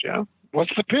conversation, Joe.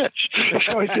 What's the pitch?"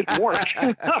 So it didn't work.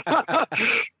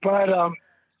 But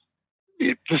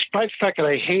despite the fact that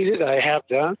I hate it, I have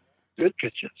done good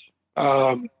pitches.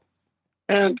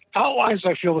 And outlines,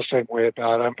 I feel the same way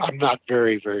about. I'm not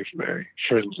very, very, very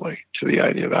friendly to the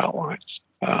idea of outlines.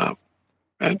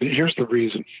 And here's the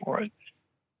reason for it.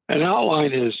 An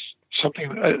outline is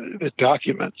something that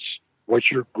documents what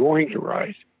you're going to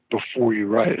write before you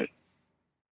write it.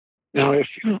 Now, if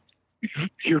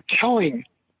you're telling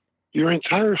your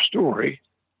entire story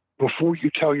before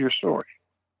you tell your story,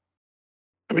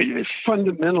 I mean, it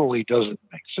fundamentally doesn't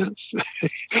make sense.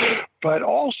 But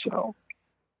also,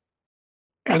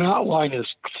 an outline is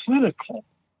clinical.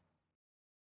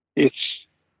 It's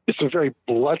a very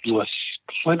bloodless,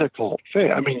 clinical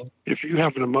thing. I mean, if you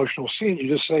have an emotional scene,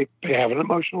 you just say, they have an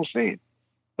emotional scene.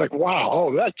 Like,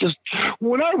 wow,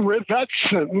 when I read that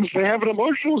sentence, they have an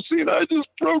emotional scene, I just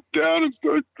broke down and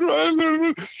started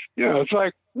crying. It's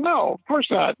like, no, of course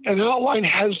not. An outline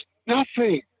has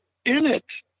nothing in it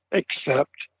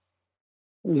except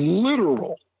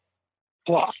literal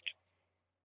plot.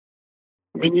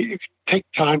 I mean, you take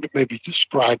time to maybe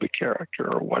describe a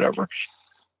character or whatever.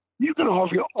 You can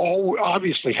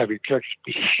obviously have your characters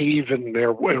behave in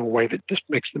a way that just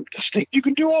makes them distinct. You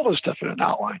can do all this stuff in an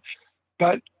outline,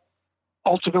 but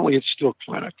ultimately it's still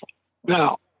clinical.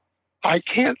 Now, I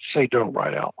can't say don't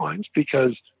write outlines,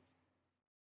 because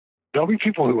there'll be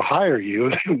people who hire you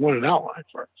and they want an outline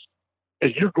first,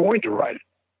 and you're going to write it.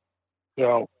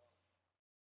 So,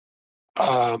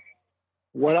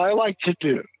 what I like to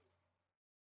do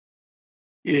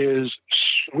is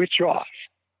switch off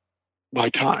my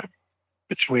time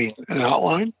between an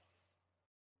outline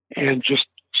and just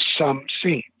some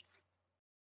scene.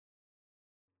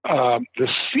 The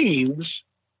scenes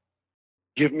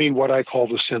give me what I call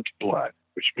the scent blood,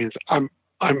 which means I'm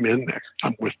in there.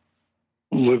 I'm with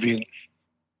living,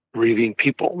 breathing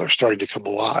people. They're starting to come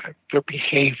alive. They're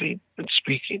behaving and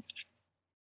speaking.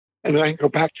 And then I can go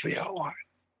back to the outline.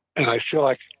 And I feel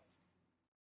like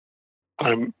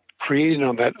I'm creating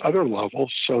on that other level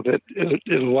so that it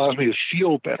allows me to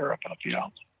feel better about the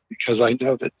outline, because I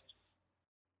know that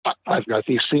I've got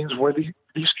these scenes where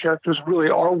these characters really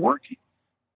are working.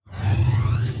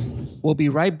 We'll be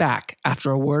right back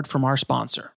after a word from our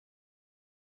sponsor.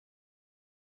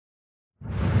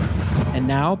 And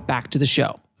now back to the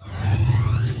show.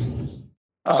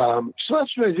 So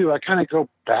that's what I do. I kind of go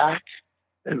back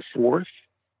and forth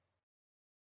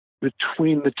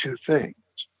between the two things.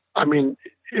 I mean,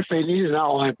 if they need an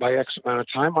outline by X amount of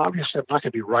time, obviously I'm not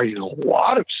going to be writing a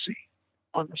lot of scenes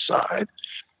on the side,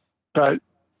 but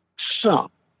some,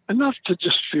 enough to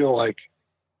just feel like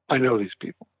I know these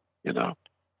people,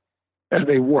 and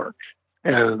they work,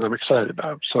 and I'm excited about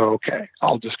them. So, okay,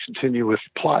 I'll just continue with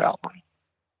the plot outline.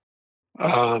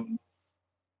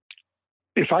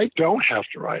 If I don't have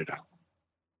to write it out,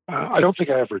 I don't think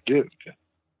I ever do.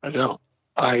 I don't.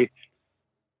 I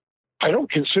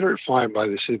don't consider it flying by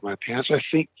the seat of my pants. I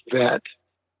think that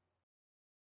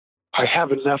I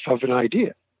have enough of an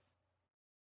idea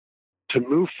to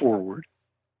move forward.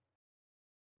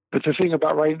 But the thing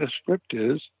about writing a script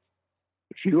is,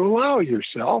 if you allow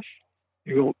yourself,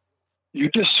 you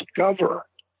discover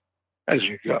as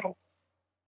you go.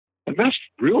 And that's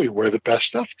really where the best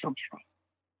stuff comes from.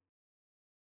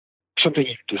 Something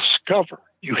you discover.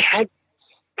 You had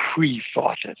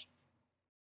pre-thought it.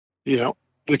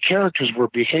 The characters were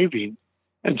behaving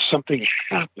and something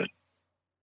happened.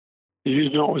 You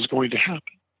didn't know it was going to happen.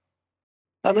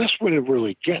 And that's when it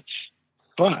really gets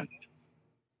fun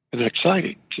and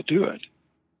exciting to do it.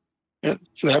 And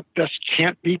that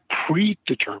can't be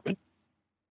predetermined,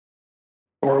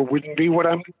 or it wouldn't be what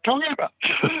I'm talking about.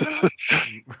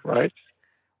 Right?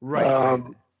 Right.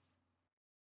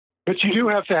 But you do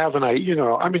have to have I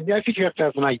think you have to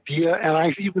have an idea, and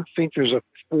I even think there's a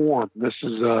form.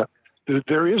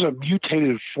 There is a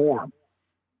mutated form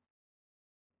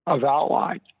of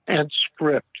outline and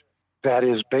script that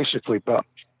is basically both.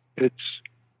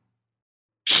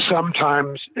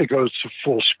 Sometimes it goes to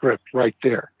full script right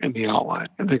there in the outline,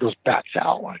 and then it goes back to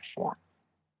outline form.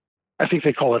 I think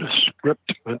they call it a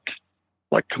scriptment,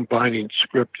 like combining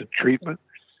script and treatment.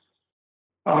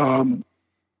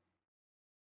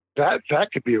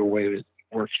 That could be a way that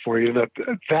works for you.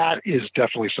 That is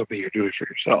definitely something you're doing for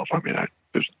yourself. I mean, I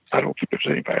don't think there's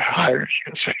anybody hires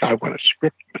you and say, I want a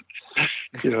scriptment.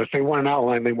 If they want an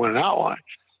outline, they want an outline.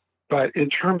 But in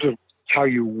terms of how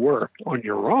you work on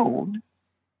your own,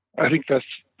 I think that's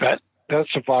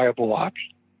a viable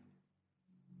option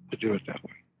to do it that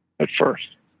way at first.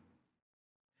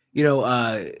 When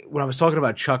I was talking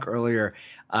about Chuck earlier,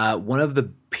 one of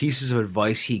the pieces of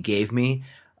advice he gave me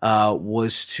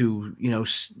was to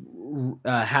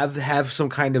have some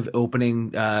kind of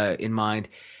opening in mind,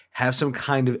 have some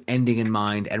kind of ending in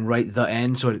mind, and write the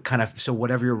end so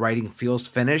whatever you're writing feels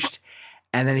finished.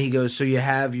 And then he goes, so you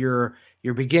have your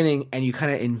beginning, and you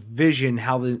kind of envision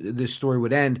how the story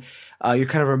would end. You're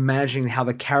kind of imagining how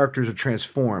the characters are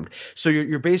transformed. So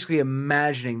you're basically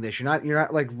imagining this. You're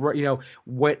not like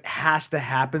what has to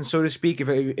happen, so to speak.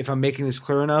 If I'm making this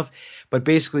clear enough, but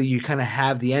basically you kind of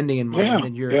have the ending in mind,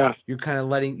 and you're kind of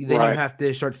letting. Then you have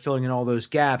to start filling in all those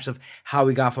gaps of how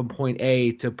we got from point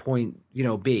A to point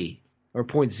B or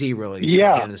point Z, really.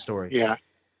 Yeah, at the end of the story. Yeah,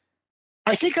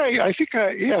 I think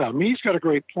he's got a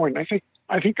great point. I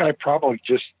think I probably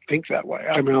just think that way.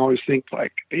 I always think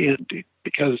like the ending,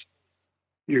 because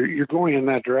you're going in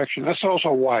that direction. That's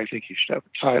also why I think you should have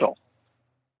a title.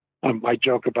 My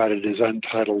joke about it is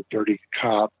Untitled Dirty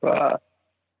Cop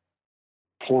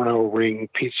Porno Ring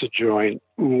Pizza Joint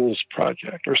Uhls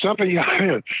Project or something.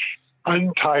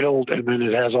 Untitled, and then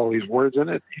it has all these words in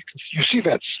it. You see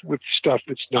that with stuff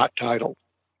that's not titled.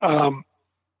 I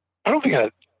don't think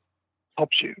that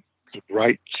helps you to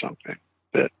write something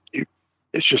that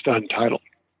it's just untitled.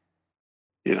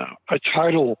 A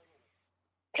title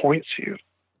points you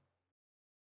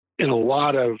in a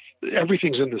lot of,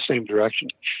 everything's in the same direction.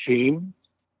 Theme,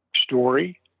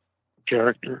 story,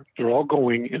 character, they're all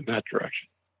going in that direction.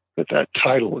 But that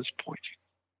title is pointing.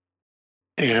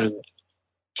 And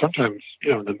sometimes,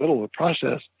 in the middle of the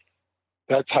process,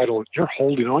 that title, you're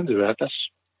holding on to that.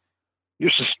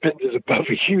 You're suspended above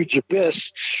a huge abyss,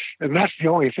 and that's the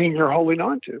only thing you're holding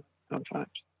on to sometimes.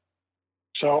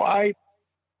 So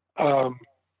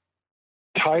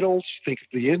titles, think of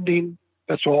the ending,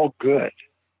 that's all good,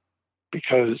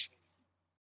 because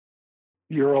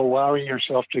you're allowing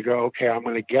yourself to go, okay, I'm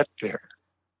going to get there,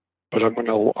 but I'm going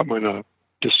to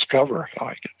discover how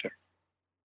I get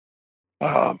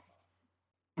there,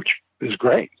 which is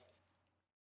great,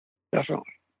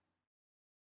 definitely.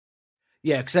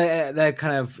 Yeah, because that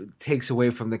kind of takes away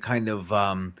from the kind of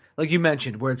like you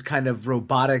mentioned, where it's kind of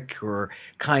robotic or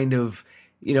kind of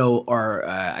or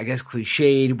I guess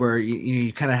cliched, where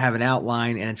you kind of have an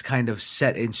outline and it's kind of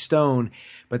set in stone.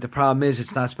 But the problem is,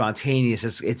 it's not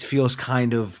spontaneous. It feels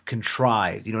kind of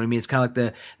contrived. You know what I mean? It's kind of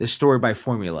like the story by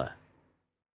formula.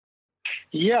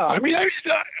 Yeah, I mean,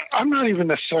 I'm not even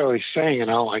necessarily saying an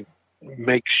outline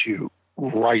makes you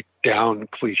write down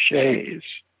cliches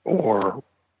or,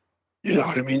 you know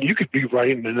what I mean? You could be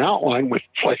writing an outline with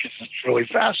places that's really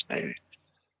fascinating.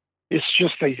 It's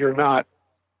just that you're not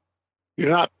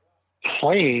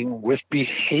playing with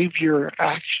behavior,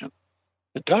 action,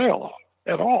 and dialogue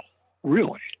at all,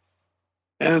 really.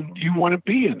 And you want to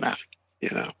be in that,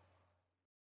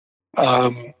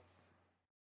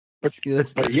 But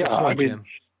yeah, point, I mean, Jim.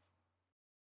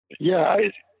 Yeah,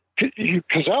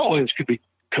 because outlines could be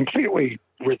completely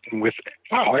written with,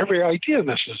 wow, every idea in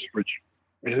this is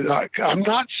original. I'm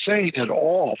not saying at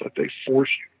all that they force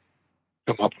you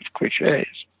to come up with cliches,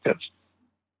 because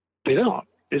they don't.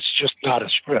 It's just not a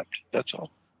script. That's all,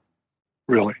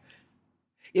 really.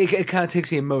 It kind of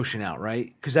takes the emotion out,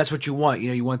 right? Because that's what you want.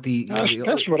 You want the.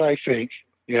 That's what I think.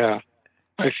 Yeah,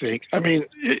 I think. I mean,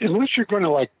 unless you're going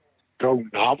to go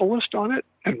novelist on it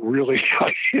and really,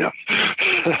 right?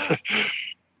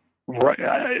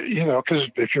 Because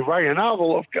if you write a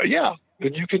novel,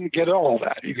 then you can get all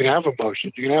that. You can have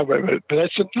emotions. You can have, but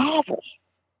it's a novel.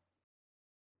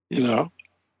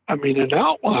 I mean, an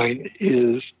outline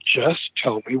is just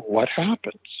tell me what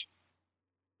happens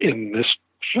in this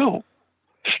film.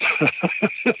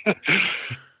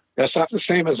 That's not the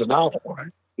same as a novel,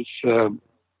 right? It's and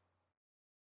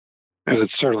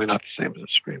it's certainly not the same as a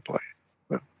screenplay.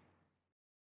 But.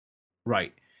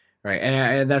 Right,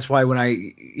 and that's why when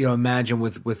I imagine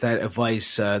with that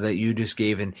advice that you just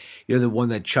gave, and the one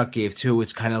that Chuck gave too,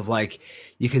 it's kind of like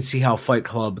you can see how Fight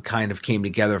Club kind of came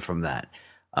together from that.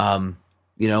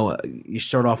 You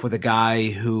start off with a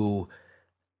guy who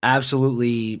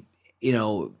absolutely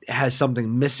has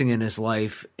something missing in his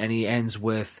life, and he ends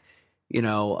with,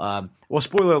 well,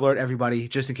 spoiler alert, everybody,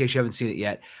 just in case you haven't seen it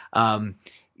yet.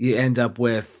 You end up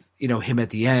with, him at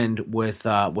the end with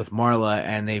Marla,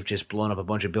 and they've just blown up a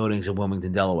bunch of buildings in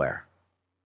Wilmington, Delaware.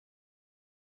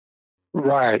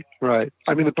 Right. I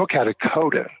mean, the book had a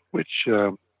coda, which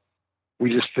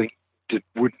we just think it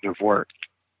wouldn't have worked.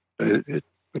 The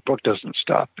book doesn't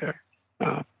stop there.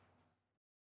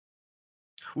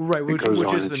 Right, which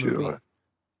is the movie.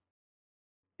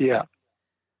 Yeah.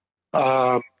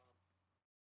 I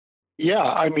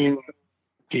mean,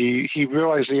 he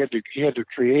realized he had to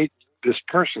create this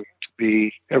person to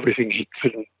be everything he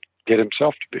couldn't get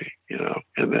himself to be,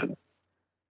 and then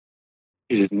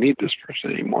he didn't need this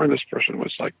person anymore. And this person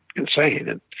was insane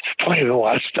and playing a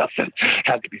lot of stuff that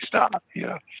had to be stopped,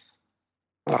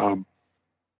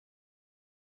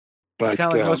 But, it's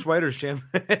kind of like most writers, Jim,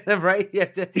 right? You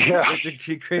have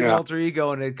to create an alter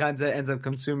ego, and it kind of ends up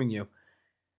consuming you.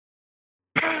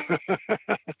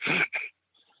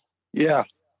 Yeah,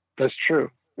 that's true.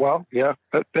 Well, yeah,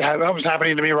 that was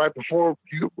happening to me right before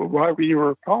you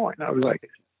were calling. I was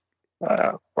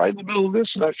right in the middle of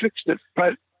this, and I fixed it.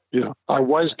 But I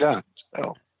was done,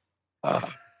 so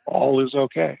all is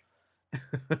okay.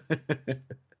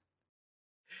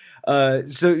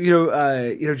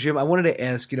 Jim, I wanted to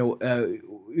ask,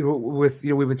 with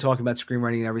we've been talking about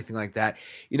screenwriting and everything like that.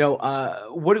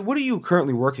 What are you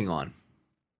currently working on?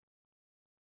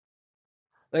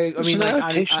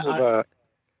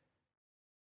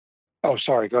 Oh,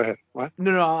 sorry. Go ahead. What?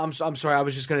 No. I'm sorry. I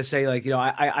was just gonna say,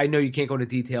 I know you can't go into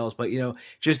details, but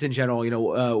just in general,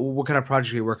 what kind of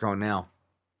project are you working on now?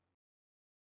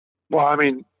 Well, I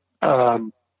mean,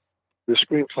 the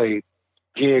screenplay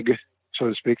gig, so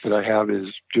to speak, that I have is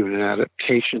doing an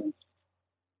adaptation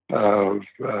of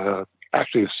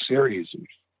actually a series of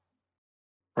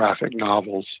graphic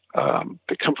novels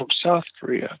that come from South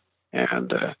Korea,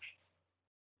 and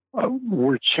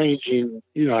we're changing.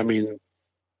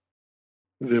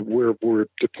 We're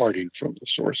departing from the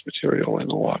source material in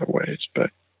a lot of ways,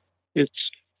 but it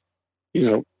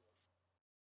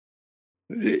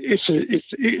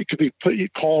could be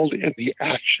called in the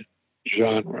action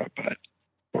genre, but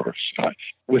of course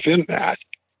within that,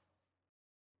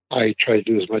 I try to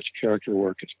do as much character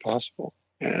work as possible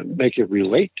and make it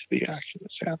relate to the action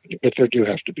that's happening. But there do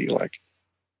have to be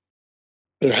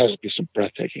there has to be some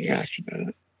breathtaking action in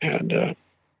it, and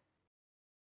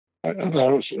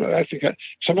I think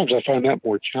sometimes I find that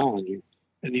more challenging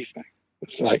than anything.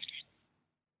 It's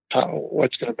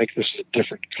what's going to make this a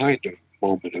different kind of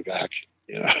moment of action,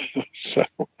 So,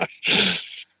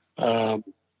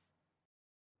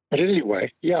 but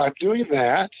anyway, I'm doing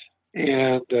that.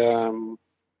 And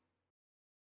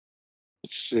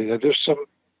let's see,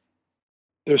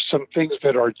 there's some things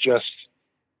that are just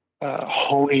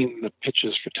honing the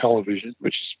pitches for television,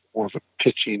 which is more of a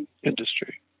pitching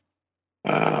industry.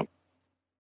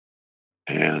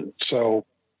 And so,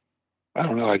 I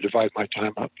don't know, I divide my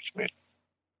time up between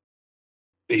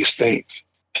these things.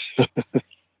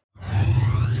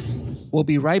 We'll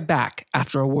be right back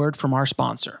after a word from our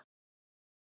sponsor.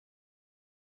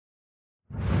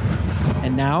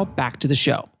 And now, back to the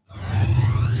show.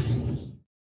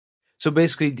 So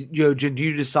basically, do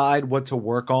you decide what to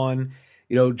work on,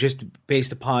 just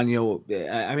based upon,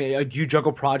 I mean, do you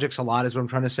juggle projects a lot is what I'm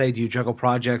trying to say? Do you juggle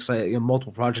projects,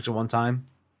 multiple projects at one time?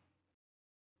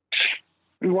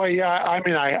 Well, yeah, I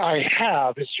mean, I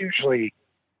have. It's usually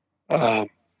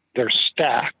they're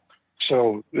stacked,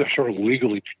 so they're sort of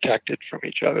legally protected from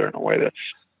each other in a way that,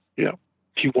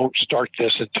 you won't start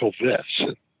this until this,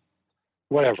 and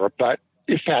whatever. But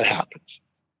if that happens,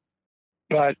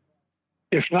 but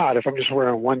if not, if I'm just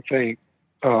working on one thing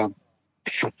for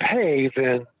pay,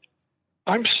 then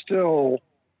I'm still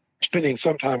spending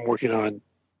some time working on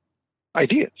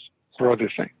ideas for other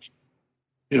things,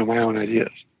 my own ideas.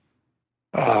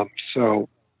 So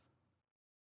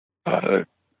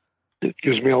it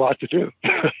gives me a lot to do.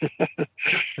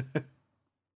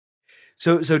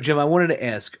 So Jim, I wanted to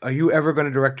ask, are you ever going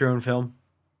to direct your own film?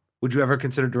 Would you ever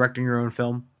consider directing your own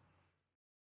film?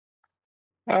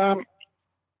 I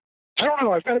don't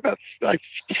know. I've got about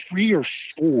 3 or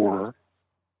 4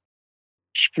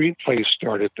 screenplays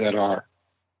started the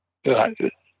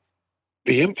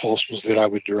impulse was that I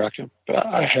would direct them, but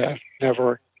I have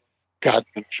never gotten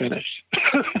them finished.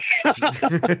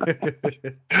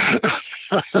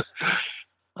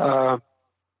 But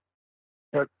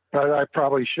I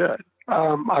probably should.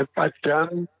 I've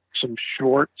done some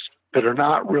shorts that are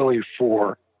not really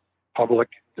for public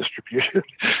distribution.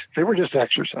 They were just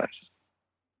exercises.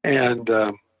 And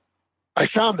I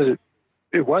found that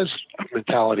it was a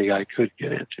mentality I could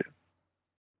get into.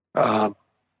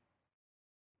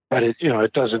 But it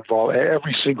does involve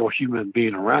every single human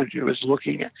being around you is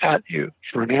looking at you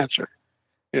for an answer,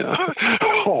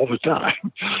 all the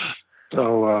time.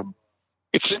 So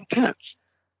it's intense.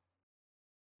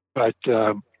 But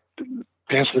to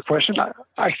answer the question,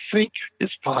 I think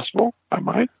it's possible. I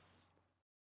might.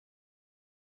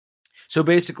 So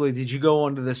basically, did you go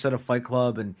onto the set of Fight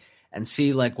Club and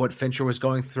see like what Fincher was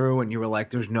going through, and you were like,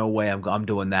 "There's no way I'm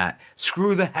doing that.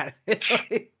 Screw that."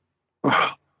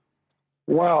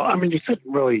 Well, I mean, you couldn't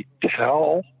really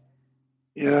tell.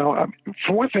 For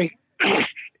one thing,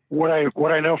 what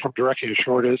I know from directing a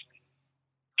short is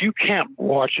you can't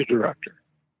watch a director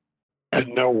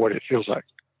and know what it feels like.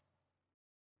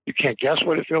 You can't guess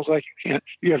what it feels like. You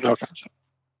have no concept.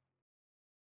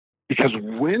 Because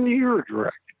when you're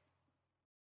directing,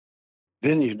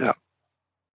 then you know.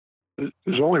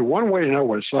 There's only one way to know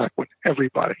what it's like when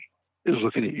everybody is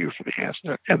looking at you for the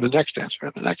answer and the next answer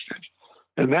and the next answer.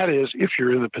 And that is if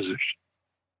you're in the position.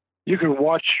 You can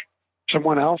watch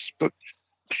someone else, but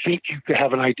think you could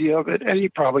have an idea of it, and you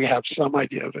probably have some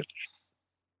idea of it.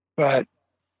 But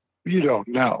you don't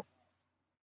know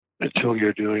until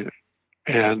you're doing it.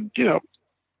 And,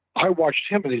 I watched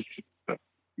him, and he's a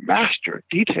master of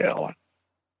detail.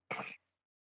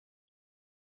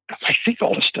 I think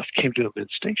all this stuff came to him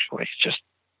instinctually. It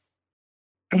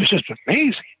was just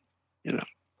amazing, And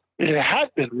it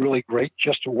had been really great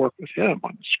just to work with him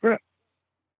on the script.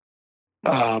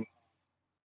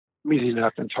 Meeting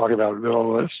up and talking about,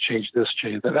 let's change this,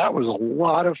 change that. That was a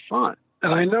lot of fun.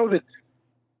 And I know that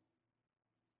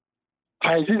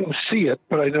I didn't see it,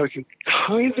 but I know it can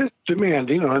kind of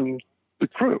demanding on the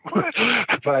crew. But,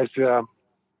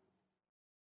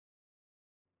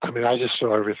 I just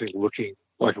saw everything looking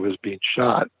like it was being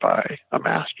shot by a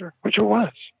master, which it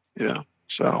was,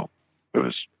 So it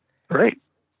was great.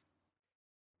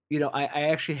 I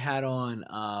actually had on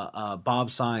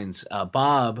Bob Sines.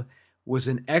 Bob was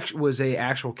a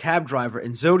actual cab driver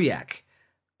in Zodiac,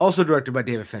 also directed by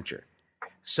David Fincher.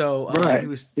 So right. he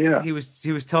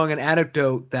was telling an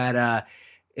anecdote that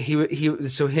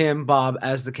Bob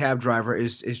as the cab driver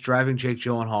is driving Jake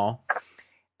Gyllenhaal,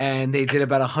 and they did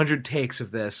about 100 takes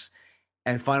of this.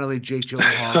 And finally, Jake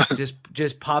Gyllenhaal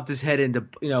just popped his head into,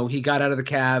 he got out of the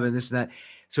cab and this and that.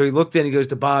 So he looked in, he goes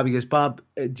to Bob, Bob,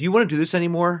 do you want to do this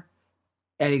anymore?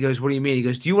 And he goes, what do you mean? He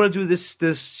goes, do you want to do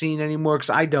this scene anymore? Because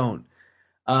I don't.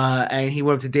 And he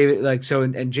went up to David,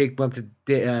 and Jake went up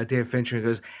to David Fincher and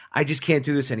goes, I just can't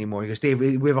do this anymore. He goes, Dave,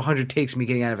 we have 100 takes of me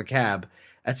getting out of a cab.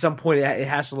 At some point, it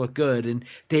has to look good. And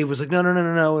Dave was like, no, and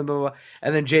blah, blah, blah.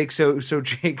 And then Jake, so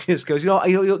Jake just goes, you know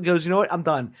what? I'm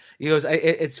done. He goes,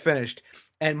 it's finished.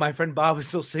 And my friend Bob was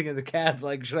still sitting in the cab,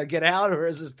 like, should I get out or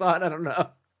is this done? I don't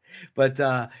know. But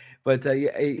yeah,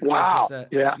 wow, so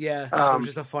yeah. it was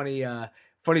just a funny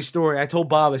story. I told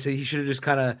Bob, I said he should have just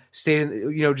kind of stayed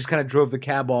in, just kind of drove the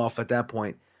cab off at that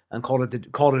point and called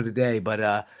it a day.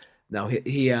 But no, I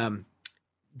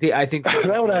think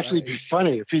that would actually be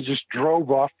funny if he just drove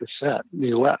off the set and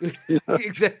he left.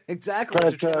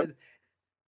 Exactly. But,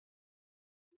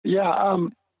 yeah,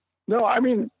 no, I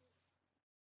mean,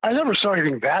 I never saw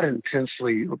anything that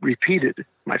intensely repeated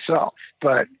myself,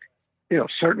 but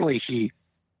certainly he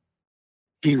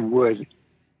would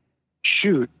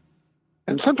shoot,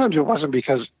 and sometimes it wasn't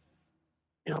because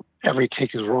every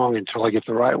take is wrong until I get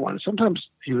the right one. Sometimes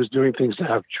he was doing things to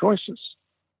have choices,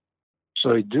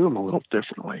 so he'd do them a little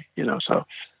differently. So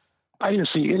I didn't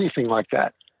see anything like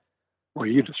that what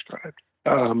you described.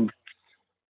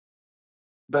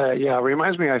 But yeah, it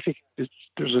reminds me. I think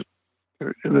there's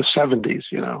in the 70s.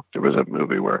 There was a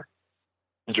movie where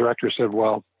the director said,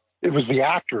 "Well, it was the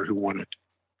actor who wanted to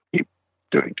keep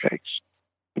doing takes,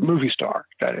 the movie star,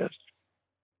 that is."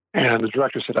 And the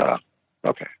director said,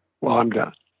 "Okay, well, I'm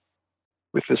done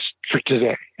with this for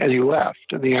today." And he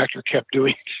left, and the actor kept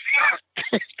doing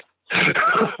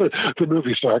the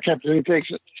movie star kept doing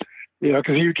takes,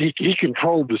 because he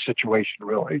controlled the situation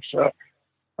really. So,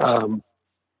 but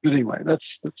anyway,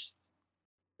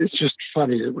 it's just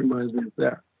funny. It reminds me of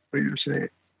that, what you're saying.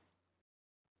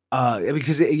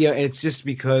 Because it's just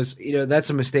because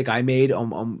that's a mistake I made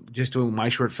on just doing my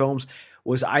short films,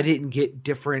 was I didn't get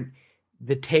different.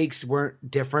 The takes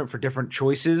weren't different for different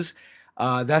choices.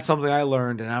 That's something I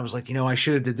learned, and I was like, I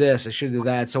should have did this, I should have did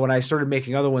that. So when I started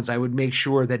making other ones, I would make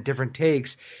sure that different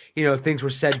takes, things were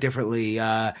said differently.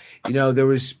 There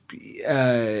was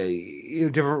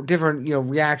different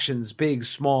reactions, big,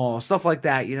 small, stuff like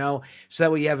that. So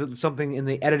that way you have something in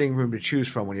the editing room to choose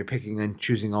from when you're picking and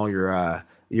choosing all you're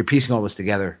piecing all this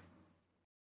together.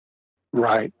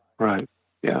 Right.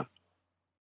 Yeah.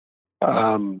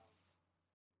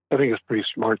 I think it's pretty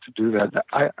smart to do that.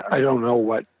 I don't know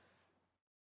what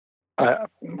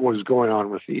was going on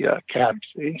with the cat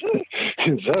scene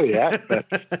in Zodiac, but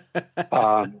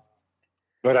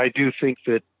I do think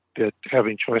that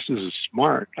having choices is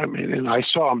smart. I mean, and I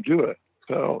saw him do it,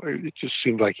 so it just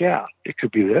seemed like, yeah, it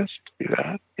could be this, it could be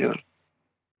that.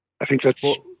 I think that's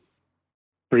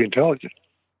pretty intelligent.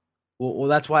 Well,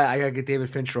 that's why I gotta get David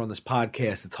Fincher on this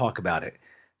podcast to talk about it.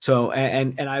 So,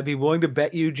 and I'd be willing to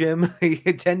bet you, Jim,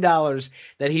 $10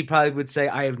 that he probably would say,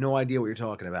 "I have no idea what you're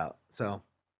talking about." So,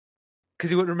 because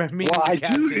he wouldn't remember me. Well, I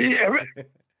do.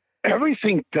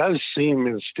 Everything does seem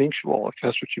instinctual, if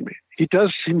that's what you mean. He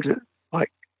does seem to,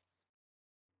 like,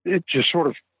 it just sort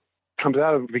of comes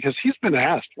out of him because he's been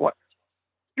asked, "What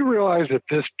you realize that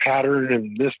this pattern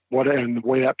and this and the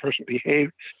way that person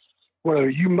behaved, whatever,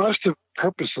 you must have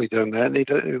purposely done that." And he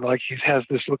has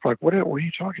this look like, "What are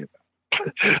you talking about?"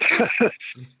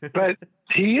 But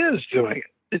he is doing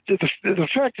it. The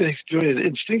fact that he's doing it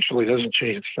instinctually doesn't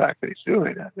change the fact that he's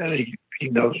doing it. And he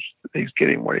knows that he's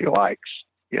getting what he likes,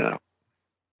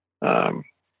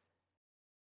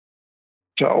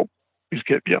 So he's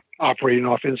operating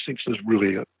off instincts is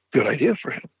really a good idea for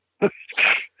him.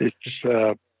 It's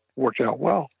worked out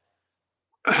well.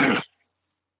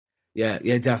 Yeah,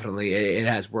 definitely. It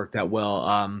has worked out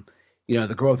well.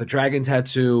 The Girl with the Dragon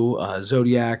Tattoo,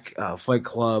 Zodiac, Fight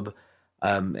Club,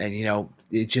 and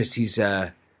it just he's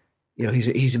a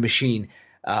machine.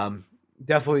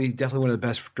 Definitely one of the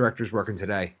best directors working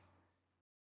today.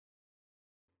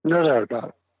 No doubt about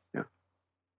it. Yeah.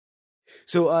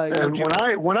 So and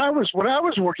when I was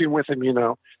working with him, it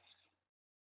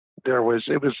was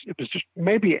just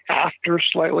maybe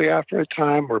slightly after a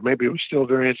time, or maybe it was still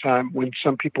during a time when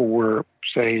some people were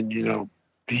saying,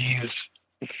 these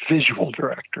visual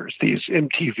directors, these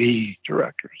MTV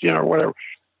directors, or whatever.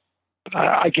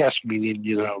 I guess meaning,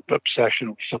 obsession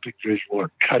with something visual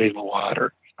or cutting a lot,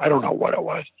 or I don't know what it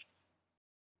was.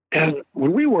 And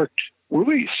when we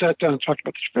sat down and talked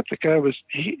about the script, the guy was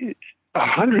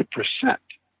 100%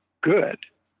 good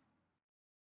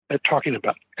at talking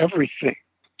about everything: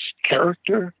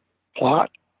 character, plot,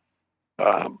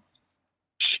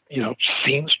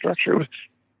 scene structure.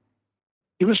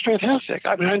 He was fantastic.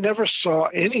 I mean, I never saw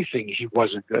anything he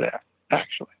wasn't good at,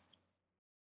 actually.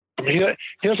 I mean,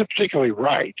 he doesn't particularly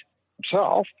write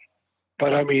himself,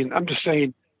 but I mean, I'm just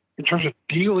saying, in terms of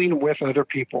dealing with other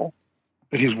people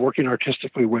that he's working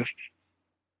artistically with,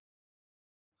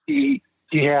 he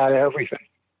had everything.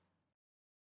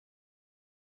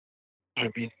 I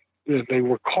mean, they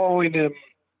were calling him,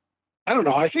 I don't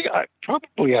know, I think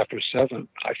probably after 7,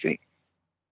 I think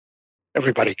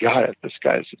everybody got it. This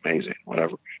guy's amazing,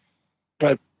 whatever.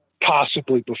 But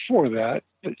possibly before that,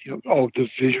 the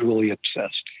visually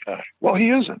obsessed guy. Well, he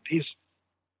isn't. He's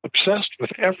obsessed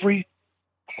with every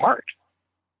part,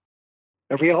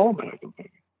 every element of the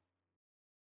movie.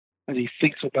 And he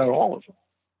thinks about all of them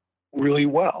really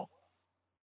well.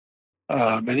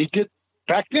 And he did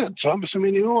back then, so I'm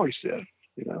assuming he always did,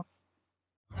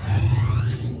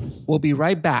 We'll be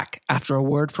right back after a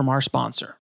word from our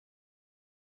sponsor.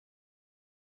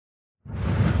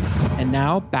 And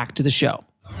now back to the show.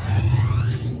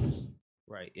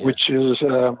 Right. Yeah. Which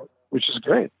is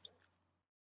great.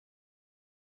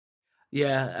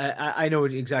 Yeah, I know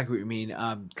exactly what you mean.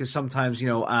 Because sometimes,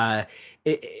 I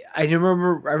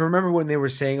remember when they were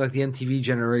saying like the MTV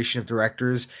generation of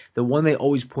directors, the one they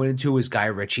always pointed to was Guy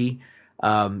Ritchie.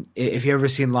 If you ever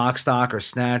seen Lock, Stock, or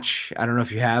Snatch, I don't know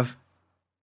if you have.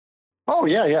 Oh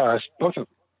yeah, both of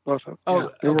them. Oh, yeah.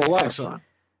 They were a lot of excellent. fun.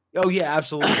 Oh yeah,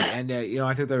 absolutely. And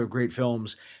I think they were great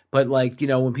films. But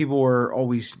when people were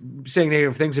always saying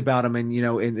negative things about them, and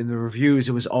in the reviews,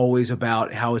 it was always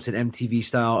about how it's an MTV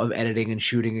style of editing and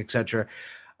shooting, etc.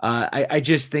 I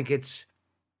just think it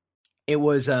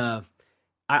was. I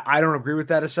don't agree with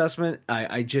that assessment.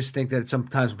 I just think that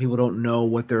sometimes people don't know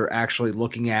what they're actually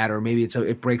looking at, or maybe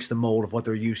it breaks the mold of what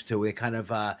they're used to. It kind of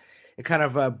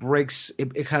breaks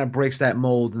that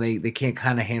mold, and they can't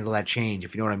kind of handle that change,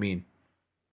 if you know what I mean.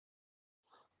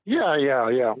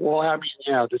 Yeah. Well, I mean,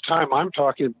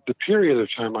 the period of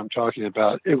time I'm talking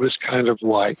about, it was kind of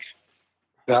like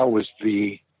that was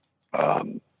the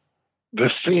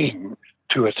theme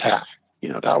to attack.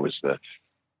 That was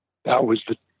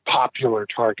the popular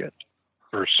target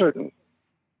for certain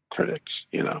critics.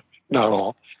 Not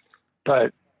all,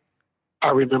 but I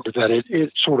remember that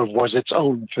it sort of was its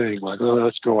own thing. Like,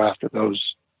 let's go after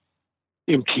those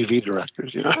MTV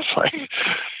directors. It's like,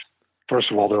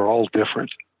 first of all, they're all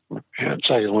different. And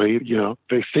secondly,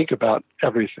 they think about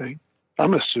everything.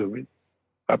 I'm assuming.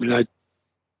 I mean, I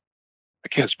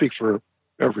can't speak for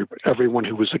everyone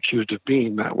who was accused of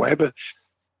being that way, but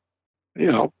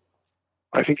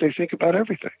I think they think about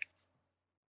everything.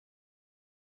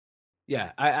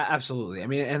 Yeah, I absolutely. I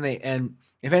mean, and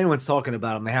if anyone's talking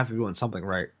about them, they have to be doing something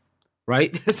right.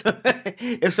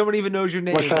 If somebody even knows your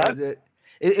name,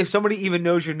 if somebody even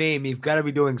knows your name, you've got to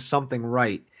be doing something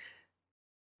right.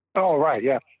 Oh, right,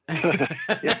 yeah.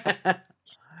 Yeah.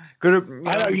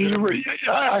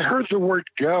 I heard the word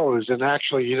goes, and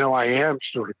actually, I am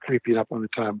sort of creeping up on the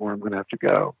time where I'm going to have to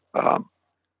go. No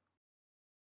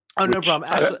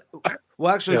problem.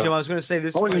 Actually, Jim, I was going to say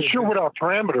this. I wasn't sure what our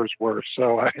parameters were,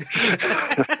 so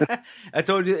I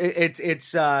told you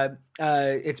it's my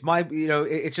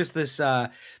it's just this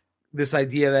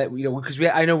idea that because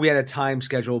I know we had a time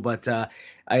schedule, but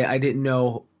I didn't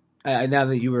know. Now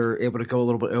that you were able to go a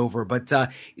little bit over, but Jim,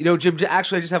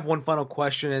 actually, I just have one final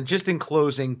question, and just in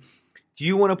closing, do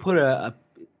you want to put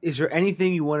is there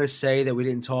anything you want to say that we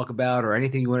didn't talk about, or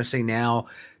anything you want to say now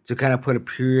to kind of put a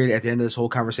period at the end of this whole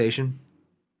conversation?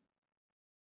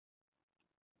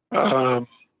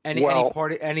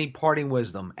 Any parting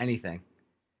wisdom, anything?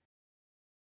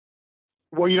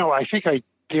 Well, I think I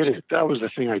did it. That was the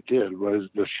thing I did, was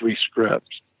the 3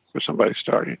 scripts for somebody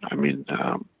starting. I mean,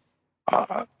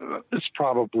 it's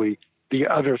probably the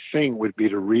other thing would be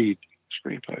to read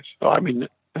screenplays. So, I mean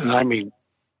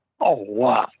a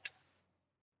lot.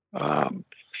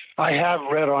 I have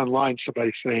read online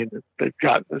somebody saying that they've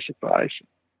gotten this advice.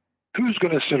 Who's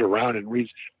going to sit around and read?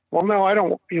 Well, no, I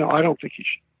don't. I don't think you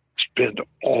should spend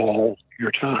all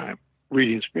your time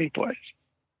reading screenplays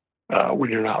when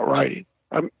you're not writing.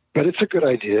 But it's a good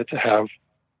idea to have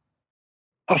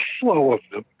a flow of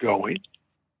them going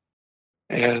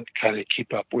and kind of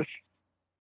keep up with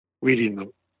reading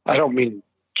them. I don't mean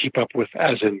keep up with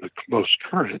as in the most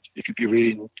current. You could be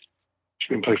reading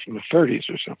screenplay from the 30s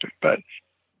or something, but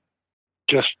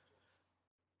just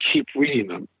keep reading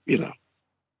them.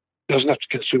 Doesn't have to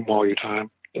consume all your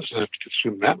time. Doesn't have to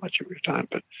consume that much of your time,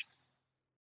 but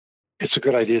it's a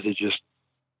good idea to just,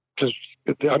 because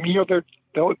I mean,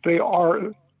 they are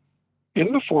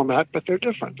in the format, but they're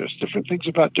different. There's different things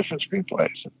about different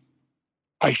screenplays.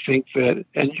 I think that,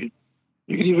 and you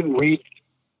can even read,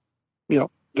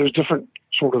 there's different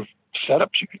sort of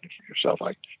setups you can do for yourself.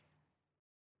 Like,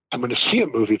 I'm going to see a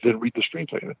movie, then read the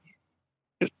screenplay.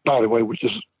 By the way, which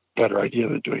is a better idea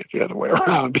than doing it the other way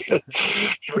around, because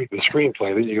you read the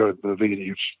screenplay, then you go to the movie and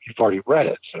you've already read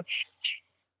it. So,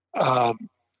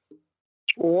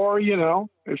 or, if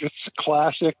it's a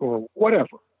classic or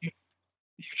whatever, you've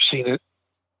seen it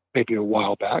maybe a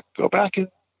while back, go back and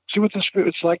see what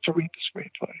it's like to read the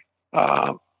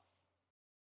screenplay.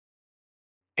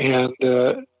 And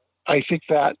I think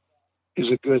that is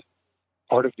a good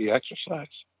part of the exercise.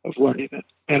 of learning it.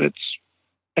 And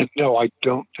no, I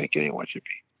don't think anyone should be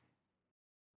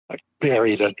like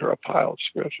buried under a pile of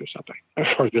scripts or something,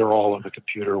 or they're all on the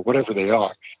computer, or whatever they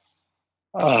are,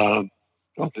 on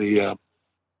the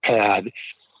pad.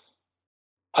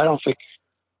 I'm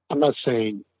not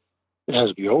saying it has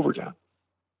to be overdone,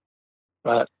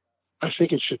 but I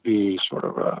think it should be sort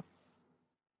of a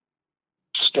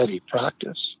steady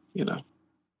practice,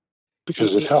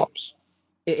 because it helps.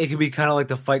 It could be kind of like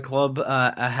the Fight Club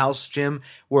a house, Jim,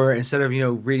 where instead of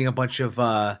reading a bunch of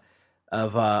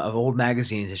old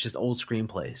magazines, it's just old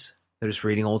screenplays. They're just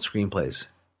reading old screenplays.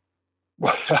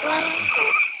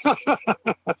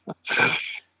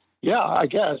 Yeah, I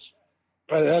guess.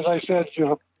 But as I said,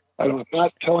 I'm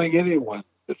not telling anyone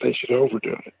that they should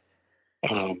overdo it.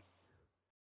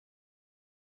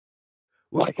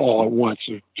 Like all at once,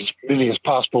 or as many as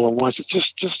possible at once. It's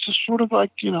just sort of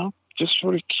like, just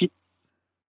sort of keep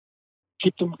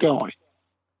them going.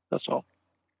 That's all.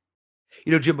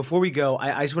 Jim, before we go,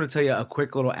 I just want to tell you a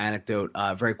quick little anecdote,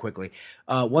 very quickly.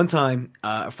 One time,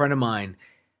 a friend of mine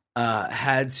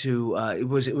had to. It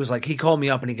was like he called me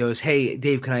up and he goes, "Hey,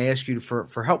 Dave, can I ask you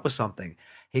for help with something?"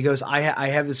 He goes, "I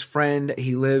have this friend.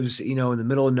 He lives, in the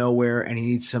middle of nowhere, and he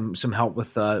needs some help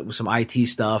with some IT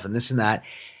stuff and this and that."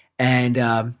 And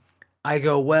I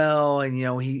go, "Well,"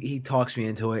 and he talks me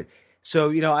into it.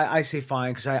 So I say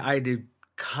fine, because I did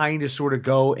kind of sort of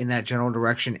go in that general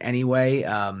direction anyway.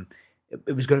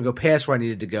 It was going to go past where I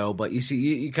needed to go, but you see,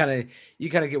 you kind of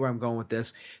get where I'm going with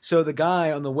this. So the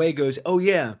guy on the way goes, "Oh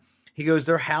yeah," he goes,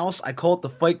 "Their house, I call it the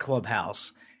Fight Club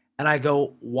house," and I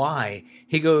go, "Why?"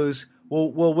 He goes,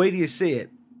 "Well, wait till you see it."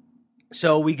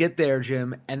 So we get there,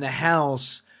 Jim, and the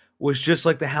house was just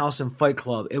like the house in Fight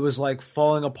Club. It was like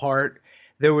falling apart.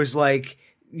 There was like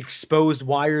exposed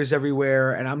wires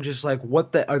everywhere, and I'm just like,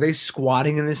 what are they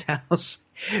squatting in this house?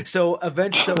 So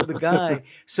eventually, I'm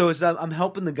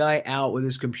helping the guy out with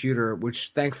his computer,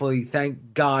 which thankfully,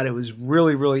 thank God, it was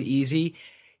really, really easy.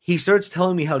 He starts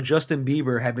telling me how Justin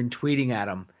Bieber had been tweeting at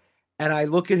him. And I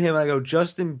look at him and I go,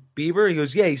 "Justin Bieber?" He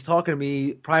goes, "Yeah, he's talking to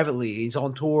me privately. He's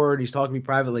on tour and he's talking to me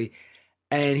privately."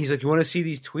 And he's like, "You want to see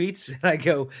these tweets?" And I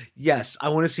go, "Yes, I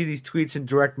want to see these tweets and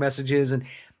direct messages." And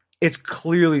it's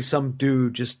clearly some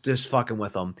dude just fucking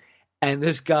with him. And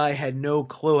this guy had no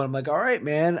clue. And I'm like, "All right,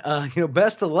 man,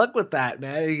 best of luck with that,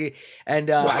 man." And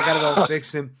I got it all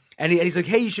fixed. And he's like,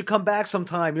 "Hey, you should come back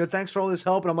sometime. Thanks for all this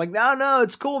help." And I'm like, No,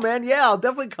 it's cool, man. Yeah, I'll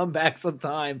definitely come back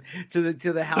sometime to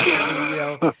the house.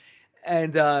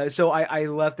 And so I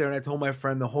left there, and I told my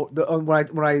friend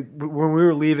when we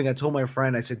were leaving, I told my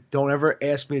friend, I said, "Don't ever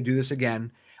ask me to do this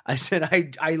again." I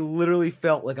said, I literally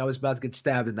felt like I was about to get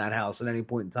stabbed in that house at any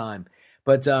point in time.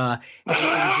 But it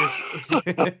was just,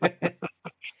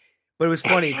 but it was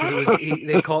funny because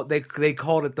they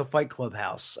called it the Fight Club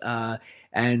house,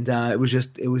 and it was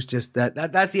just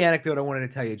that's the anecdote I wanted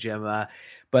to tell you, Jim.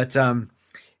 But so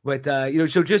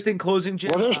just in closing, Jim.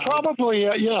 Well, there's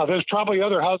probably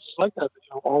other houses like that,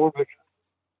 all over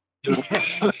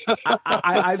the.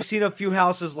 I've seen a few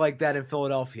houses like that in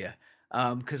Philadelphia.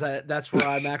 Because that's where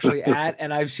I'm actually at,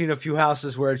 and I've seen a few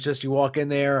houses where it's just you walk in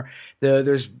there,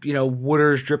 there's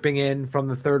waters dripping in from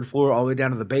the third floor all the way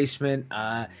down to the basement,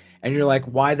 and you're like,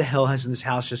 why the hell hasn't this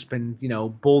house just been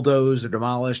bulldozed or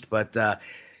demolished? But so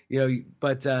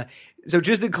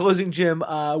just in closing, Jim,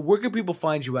 where can people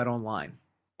find you at online?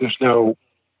 There's no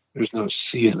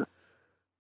C in it.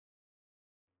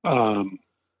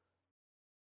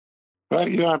 But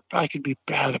I can be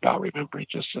bad about remembering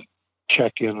just to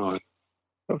check in on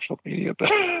social media, but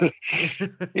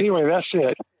anyway, that's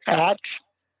it. You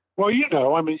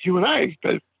and I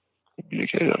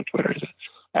communicated on Twitter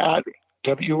at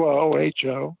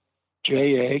WOHOJAK.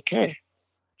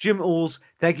 Jim Uhls,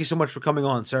 thank you so much for coming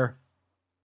on, sir.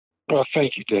 Well,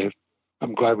 thank you, Dave.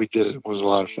 I'm glad we did it. It was a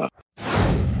lot of fun.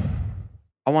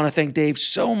 I want to thank Dave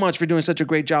so much for doing such a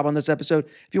great job on this episode.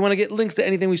 If you want to get links to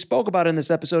anything we spoke about in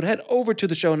this episode, head over to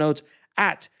the show notes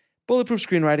at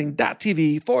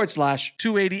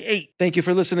bulletproofscreenwriting.tv/288. Thank you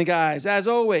for listening, guys. As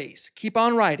always, keep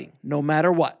on writing, no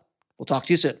matter what. We'll talk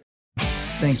to you soon.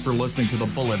 Thanks for listening to the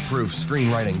Bulletproof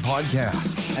Screenwriting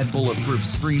Podcast at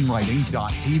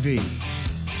bulletproofscreenwriting.tv.